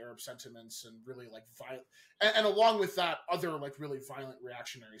anti-Arab sentiments and really like violent, and along with that, other like really violent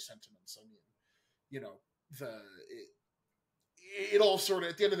reactionary sentiments. I mean, you know, it all sort of,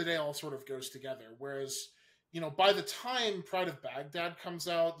 at the end of the day, all sort of goes together. Whereas, you know, by the time Pride of Baghdad comes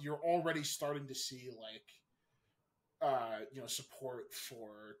out, you're already starting to see like, you know, support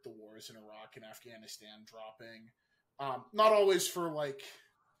for the wars in Iraq and Afghanistan dropping. Not always for like,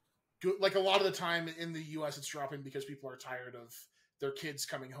 like a lot of the time in the U.S. it's dropping because people are tired of their kids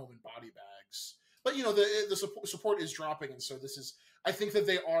coming home in body bags. But, you know, the support is dropping, and so this is, I think that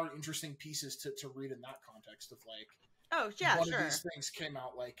they are interesting pieces to read in that context of like, oh yeah, one sure. of these things came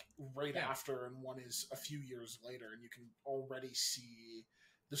out like right after, and one is a few years later, and you can already see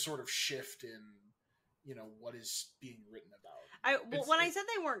the sort of shift in, you know, what is being written about. When I said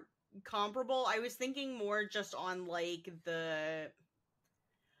they weren't comparable, I was thinking more just on like the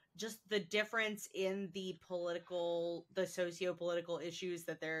difference in the socio-political issues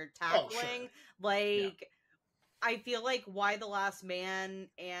that they're tackling. Oh, sure. Like, I feel like Why the Last Man,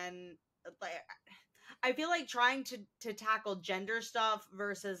 and like, I feel like trying to tackle gender stuff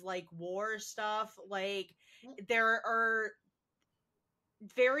versus like war stuff, like there are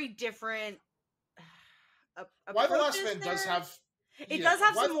very different Why the Last Man does have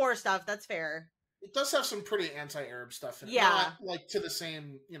some war stuff, that's fair. It does have some pretty anti-Arab stuff in it. Yeah. Not like to the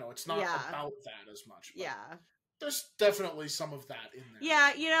same, you know, it's not about that as much. But there's definitely some of that in there.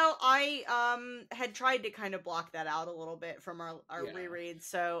 Yeah, you know, I had tried to kind of block that out a little bit from our rereads,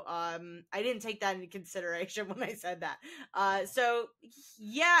 so I didn't take that into consideration when I said that. So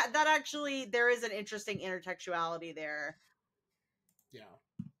yeah, that actually, there is an interesting intertextuality there. Yeah.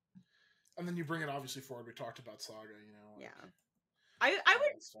 And then you bring it obviously forward. We talked about Saga, you know. Like, yeah. I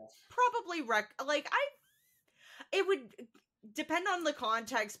would probably it would depend on the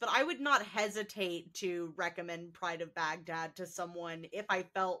context, but I would not hesitate to recommend Pride of Baghdad to someone if I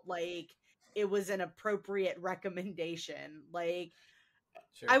felt like it was an appropriate recommendation. Like,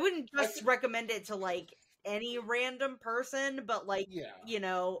 sure. I wouldn't just recommend it to like any random person, but like, you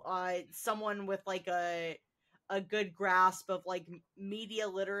know, someone with like a good grasp of like media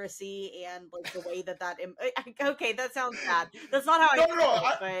literacy and like the way that okay, that sounds bad. That's not how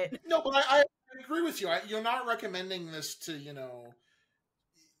I agree with you. You're not recommending this to, you know,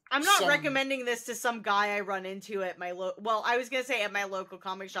 I'm not recommending this to some guy I run into at my well, I was gonna say at my local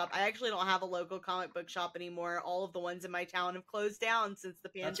comic shop. I actually don't have a local comic book shop anymore. All of the ones in my town have closed down since the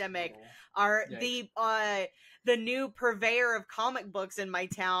pandemic. The new purveyor of comic books in my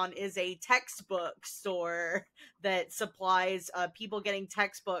town is a textbook store that supplies people getting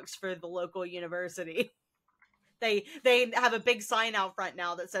textbooks for the local university. They have a big sign out front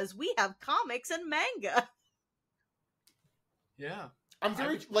now that says, "We have comics and manga." Yeah. I'm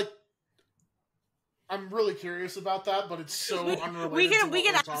I'm really curious about that, but it's so unrelated. We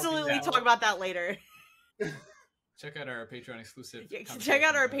can absolutely talk about that later. Check out our Patreon exclusive. Check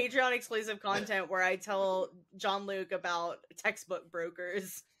out our Patreon exclusive content where I tell Jean-Luc about textbook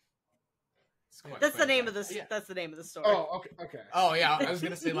brokers. That's the name of the store. Oh, okay. Oh yeah, I was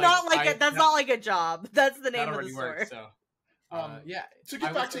gonna say like not like a job. That's the name of the store. Works, so. Yeah. To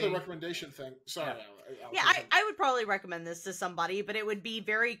get back to the recommendation thing, sorry. Yeah, I would probably recommend this to somebody, but it would be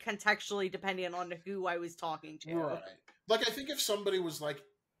very contextually dependent on who I was talking to. Right. Like, I think if somebody was like,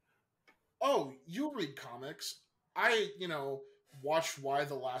 "Oh, you read comics? I, you know, watched Why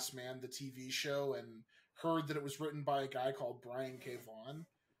the Last Man, the TV show, and heard that it was written by a guy called Brian K. Vaughan.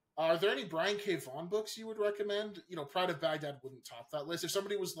 Are there any Brian K. Vaughan books you would recommend?" You know, Pride of Baghdad wouldn't top that list. If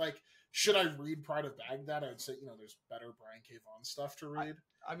somebody was like, "Should I read Pride of Baghdad?" I would say, you know, there's better Brian K. Vaughan stuff to read.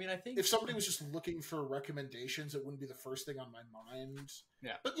 I mean, I think if somebody was just looking for recommendations, it wouldn't be the first thing on my mind.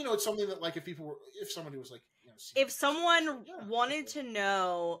 Yeah. But, you know, it's something that, like, if somebody was like, you know, if someone wanted to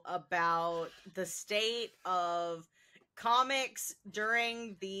know about the state of comics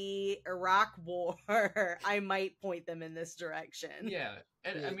during the Iraq War, I might point them in this direction. Yeah.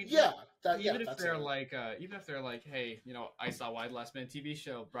 And I mean, even if they're like, hey, you know, I saw Why the Last Man TV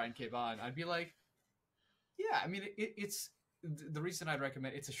show, Brian K. Vaughan, I'd be like, yeah, I mean, it's the reason I'd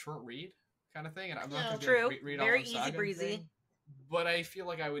recommend it's a short read kind of thing, and I'm not going to read very all easy breezy. But I feel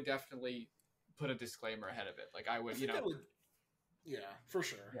like I would definitely put a disclaimer ahead of it. Like I would, yeah, for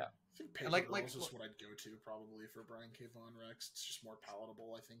sure. Yeah, I think Paper Girls is what I'd go to probably for Brian K. Vaughan Rex. It's just more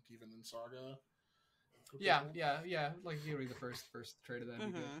palatable, I think, even than Saga. Yeah. Like you read the first trade of that,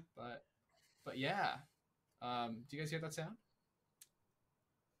 would be good. But yeah, do you guys hear that sound?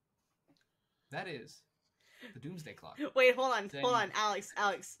 That is the Doomsday Clock. Wait, hold on, Alex,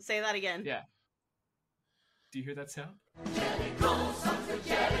 say that again. Yeah. Do you hear that sound?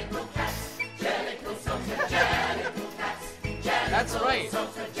 That's right.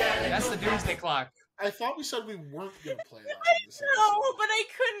 That's the Doomsday Clock. I thought we said we weren't going to play that. No, but I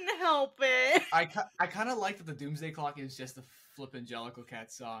couldn't help it. I kind of like that the Doomsday Clock is just a flippin' Jellicle Cat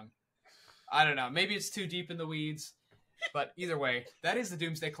song. I don't know. Maybe it's too deep in the weeds. But either way, that is the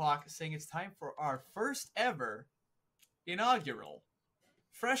Doomsday Clock saying it's time for our first ever inaugural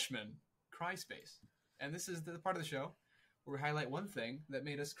freshman Cry Space. And this is the part of the show where we highlight one thing that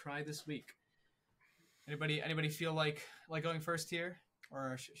made us cry this week. Anybody feel like going first here?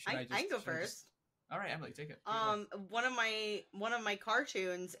 Or should I just... I can go first. All right, Emily, take it. One of my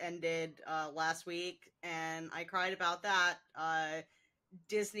cartoons ended last week, and I cried about that.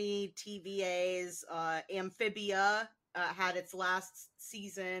 Disney TVA's Amphibia had its last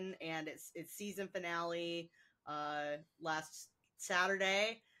season and its season finale last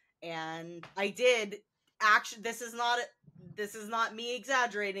Saturday, and I did actually. This is not me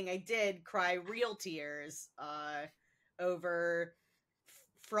exaggerating. I did cry real tears over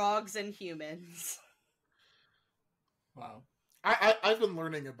frogs and humans. Wow. I've been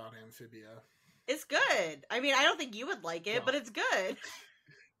learning about Amphibia. It's good. I mean, I don't think you would like it, but it's good.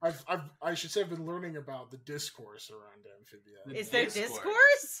 I should say I've been learning about the discourse around Amphibia. Is there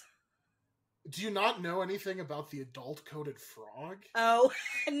discourse? Do you not know anything about the adult-coded frog? Oh,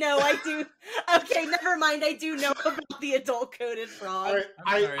 no, I do. Okay, never mind. I do know about the adult-coded frog.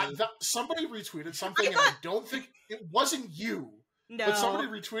 Somebody retweeted something, and I don't think... It wasn't you. No. But somebody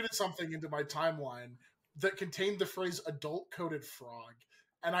retweeted something into my timeline that contained the phrase adult-coded frog.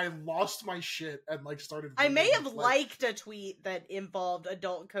 And I lost my shit and started. I may have liked a tweet that involved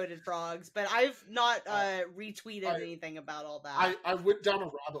adult-coded frogs, but I've not retweeted anything about all that. I went down a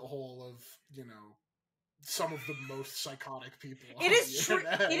rabbit hole of some of the most psychotic people. It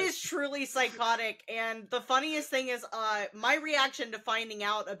is truly psychotic, and the funniest thing is, my reaction to finding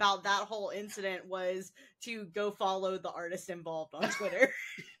out about that whole incident was to go follow the artist involved on Twitter.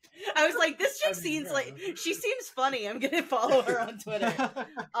 I was like, this chick seems like she seems funny. I'm gonna follow her on Twitter.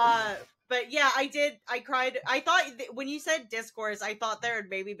 But yeah, I cried. I thought when you said discourse, I thought there had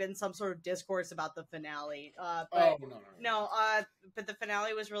maybe been some sort of discourse about the finale. But no. But the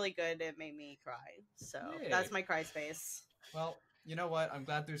finale was really good. It made me cry. So that's my cry space. Well, you know what? I'm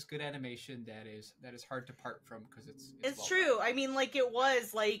glad there's good animation that is hard to part from because it's well true. done. I mean, it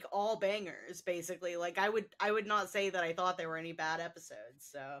was all bangers basically. I would not say that I thought there were any bad episodes.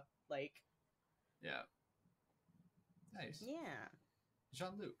 So yeah, nice. Yeah,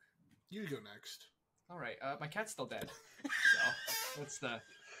 Jean-Luc, you go next. All right, my cat's still dead. So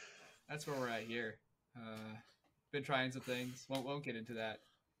that's where we're at here. Been trying some things. Won't get into that.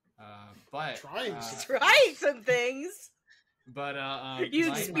 But trying some things. But you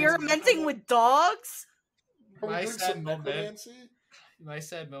experimenting with dogs? My sad moment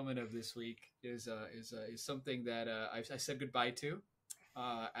of this week is something that I said goodbye to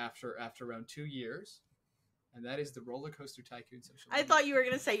after around 2 years, and that is the Roller Coaster Tycoon social media. I thought you were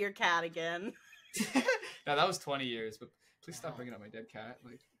gonna say your cat again. No, that was 20 years. But please stop bringing up my dead cat.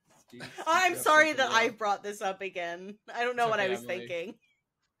 Geez, I'm sorry that I brought this up again. I don't know what I was thinking.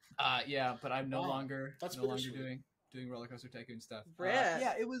 Yeah, but I'm no longer doing Roller Coaster Tycoon stuff.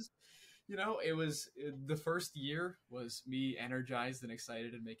 Yeah, it was, the first year was me energized and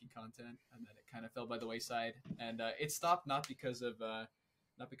excited and making content, and then it kind of fell by the wayside, and it stopped not because of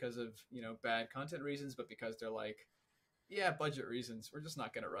bad content reasons, but because they're budget reasons. We're just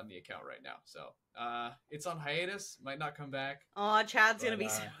not going to run the account right now, so it's on hiatus. Might not come back. Oh, Chad's gonna be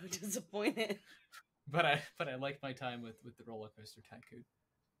so disappointed. But I like my time with the Roller Coaster Tycoon,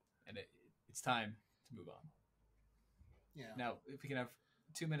 and it's time to move on. Yeah. Now, if we can have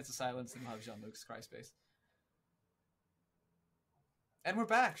 2 minutes of silence, then we'll have Jean-Luc's cry space. And we're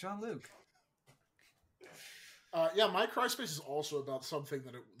back, Jean-Luc. My cry space is also about something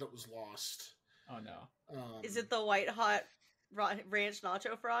that was lost. Oh no! Is it the white hot ranch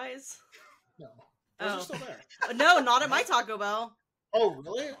nacho fries? No, those are still there. No, not at my Taco Bell. Oh,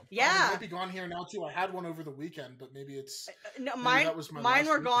 really? Yeah. It might be gone here now, too. I had one over the weekend, but maybe it's... No, mine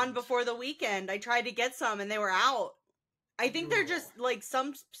were gone before the weekend. I tried to get some, and they were out. I think they're just,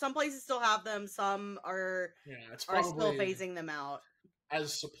 some places still have them, some are still phasing them out.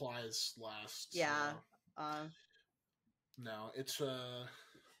 As supplies last. Yeah. So. No, it's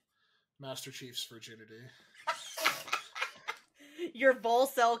Master Chief's virginity. Your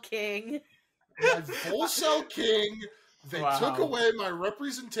Volcel King. My Volcel King... They took away my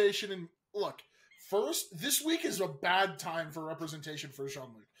representation, and look, first, this week is a bad time for representation for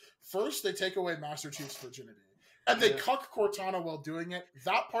Jean-Luc. First, they take away Master Chief's virginity, and they cuck Cortana while doing it.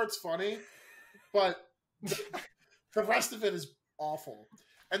 That part's funny, but The rest of it is awful.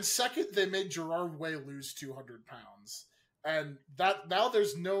 And second, they made Gerard Way lose 200 pounds. And that now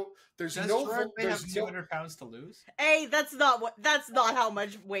there's no Does Gerard Way have 200 pounds to lose? Hey, that's not how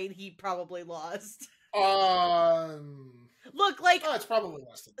much weight he probably lost. Look, like it's probably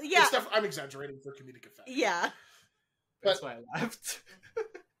less than that. Yeah, I'm exaggerating for comedic effect. Yeah, that's why I laughed.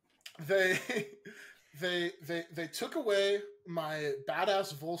 They took away my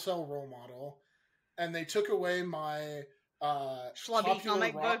badass Volcel role model, and they took away my schlubby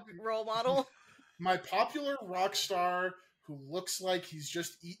comic book role model. My popular rock star who looks like he's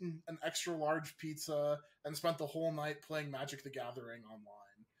just eaten an extra large pizza and spent the whole night playing Magic the Gathering online.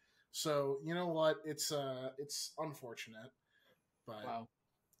 So you know what? It's unfortunate, but wow,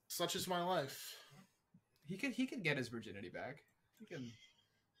 such is my life. He can get his virginity back.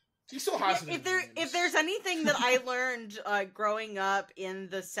 He still has it. If there's anything that I learned growing up in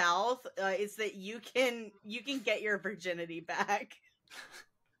the South, it's that you can get your virginity back.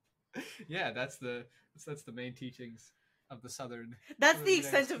 Yeah, that's the main teachings of the Southern. That's the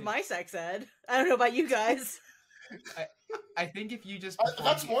extent of my sex ed. I don't know about you guys. I think if you just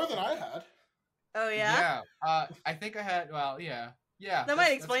that's more than I had. Oh yeah. Yeah. I think I had. Well, yeah. That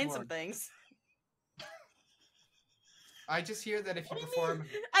might explain some things. I just hear that if you perform,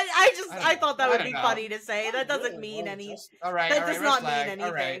 I thought that would be funny to say. That doesn't mean anything. All right, that does not mean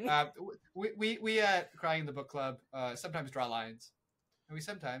anything. All right. We at Crying in the Book Club sometimes draw lines, and we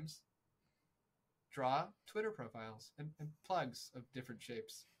sometimes draw Twitter profiles and plugs of different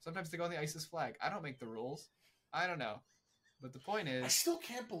shapes. Sometimes they go on the ISIS flag. I don't make the rules. I don't know, but the point is, I still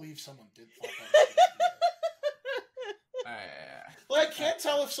can't believe someone did thought that. Like, I can't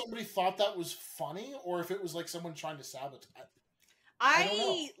tell if somebody thought that was funny or if it was like someone trying to sabotage.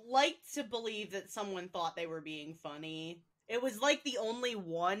 I like to believe that someone thought they were being funny. It was like the only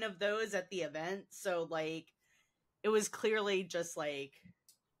one of those at the event, so like it was clearly just like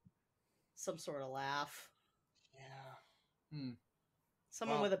some sort of laugh. Yeah.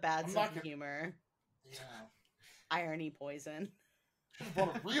 Someone with a bad sense of humor. Yeah. Irony poison. Just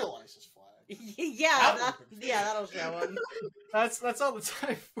brought a real ISIS flag. That'll show him. That's all the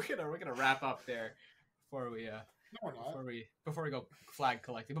time. We're gonna wrap up there before we before we go flag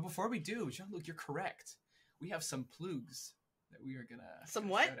collecting. But before we do, Jean-Luc, you're correct. We have some plugs that we are gonna shout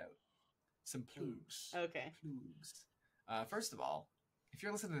out. Some plugs. Okay. Plugs. First of all, if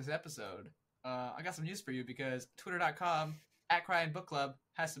you're listening to this episode, I got some news for you because Twitter.com @CryingBookClub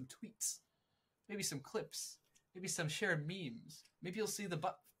has some tweets, maybe some clips, maybe some shared memes. Maybe you'll see the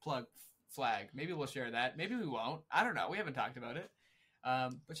butt plug flag. Maybe we'll share that. Maybe we won't. I don't know. We haven't talked about it.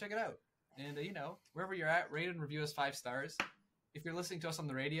 But check it out. And, wherever you're at, rate and review us 5 stars. If you're listening to us on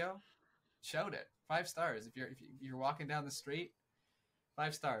the radio, shout it. 5 stars. If you're walking down the street,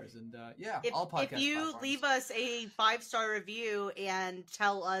 5 stars. And, all podcast If you platforms. leave us a 5-star review and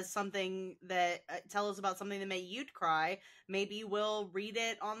tell us about something that made you cry, maybe we'll read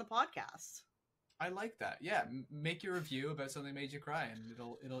it on the podcast. I like that. Yeah, make your review about something that made you cry, and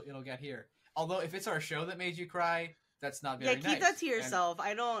it'll get here. Although if it's our show that made you cry, that's not very nice. Yeah, keep that to yourself.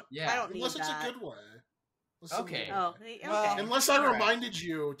 I don't need unless that. It's a good way. Okay. Okay. Well, unless I reminded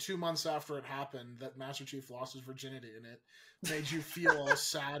you 2 months after it happened that Master Chief lost his virginity and it made you feel all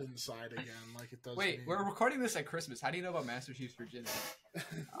sad inside again, like it does. Wait, we're recording this at Christmas. How do you know about Master Chief's virginity?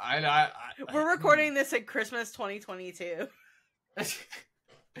 We're recording this at Christmas 2022.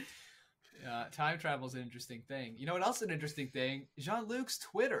 Time travel is an interesting thing. You know what else is an interesting thing? Jean-Luc's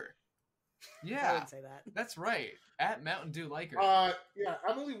Twitter. Yeah, I wouldn't say that. That's right. Mountain Dew Liker. Yeah,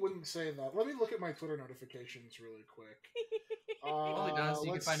 Emily wouldn't say that. Let me look at my Twitter notifications really quick. All he does,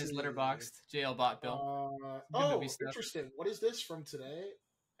 you can find his letterboxd jailbot bill. Interesting. What is this from today?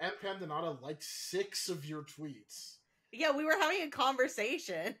 Aunt Pandonata liked 6 of your tweets. Yeah, we were having a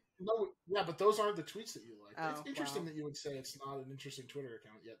conversation. No, yeah, but those aren't the tweets that you like. Oh, it's interesting that you would say it's not an interesting Twitter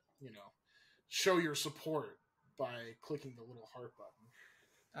account, yet, show your support by clicking the little heart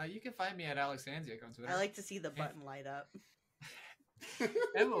button. You can find me at Alex Anziak on Twitter. I like to see the button light up.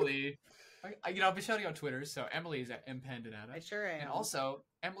 Emily, I'll be shouting out Twitter, so Emily is at mpandonata. I sure am. And also,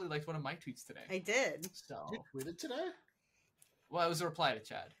 Emily liked one of my tweets today. I did. So you tweeted today? Well, it was a reply to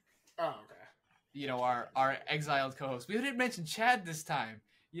Chad. Oh, okay. Our exiled co-host. We didn't mention Chad this time.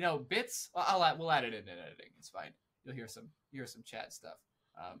 Bits. We'll add it in editing. It's fine. You'll hear some Chad stuff.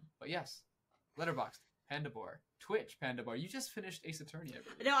 But yes, Letterboxd, Pandabor, Twitch, Pandabor. You just finished Ace Attorney, I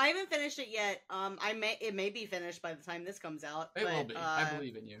believe. No, I haven't finished it yet. It may be finished by the time this comes out. It will be. I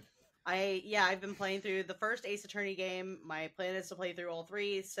believe in you. I've been playing through the first Ace Attorney game. My plan is to play through all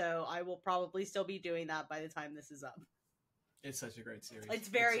 3, so I will probably still be doing that by the time this is up. It's such a great series. It's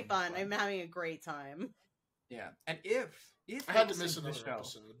very fun. I'm having a great time. Yeah, and if I had to miss another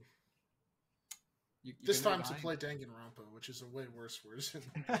episode. This time to play Danganronpa, which is a way worse version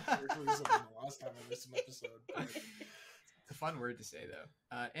than the last time I missed an episode. But... It's a fun word to say,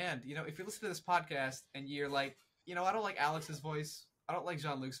 though. And, if you listen to this podcast and you're like, I don't like Alex's voice, I don't like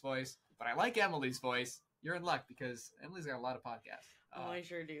Jean-Luc's voice, but I like Emily's voice, you're in luck because Emily's got a lot of podcasts. I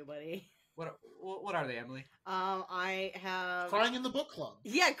sure do, buddy. What are they, Emily? I have... Crying in the Book Club.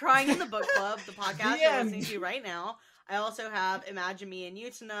 Yeah, Crying in the Book Club, the podcast you're listening to right now. I also have Imagine Me and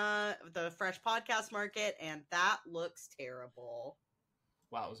Utena, the Fresh Podcast Market, and that looks terrible.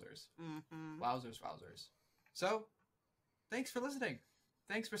 Wowzers. Mm-hmm. Wowzers. So, thanks for listening.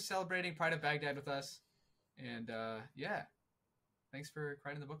 Thanks for celebrating Pride of Baghdad with us. And, thanks for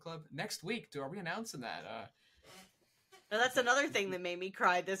Crying in the Book Club. Next week, are we announcing that? Now, that's another thing that made me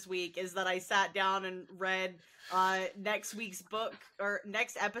cry this week, is that I sat down and read next week's book, or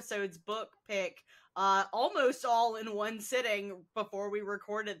next episode's book pick, almost all in one sitting before we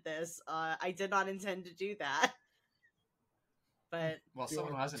recorded this. I did not intend to do that. But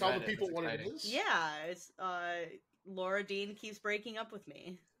someone hasn't tell the people what it is. Yeah, it's Laura Dean keeps breaking up with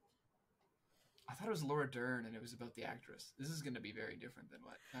me. I thought it was Laura Dern and it was about the actress. This is going to be very different than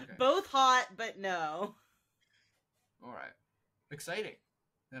what. Okay. Both hot, but no. All right, exciting.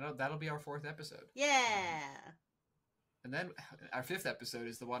 That'll be our 4th episode. Yeah. And then our 5th episode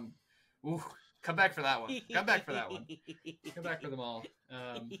is the one. Ooh, come back for that one. Come back for that one. Come back for them all.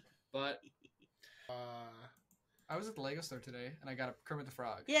 But I was at the Lego store today, and I got a Kermit the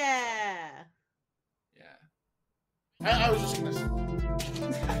Frog. Yeah. Yeah. I was just gonna say.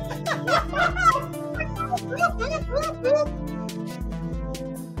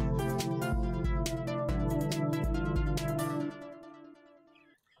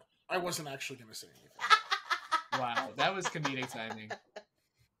 I wasn't actually gonna say anything. Wow, that was comedic timing.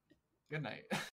 Good night.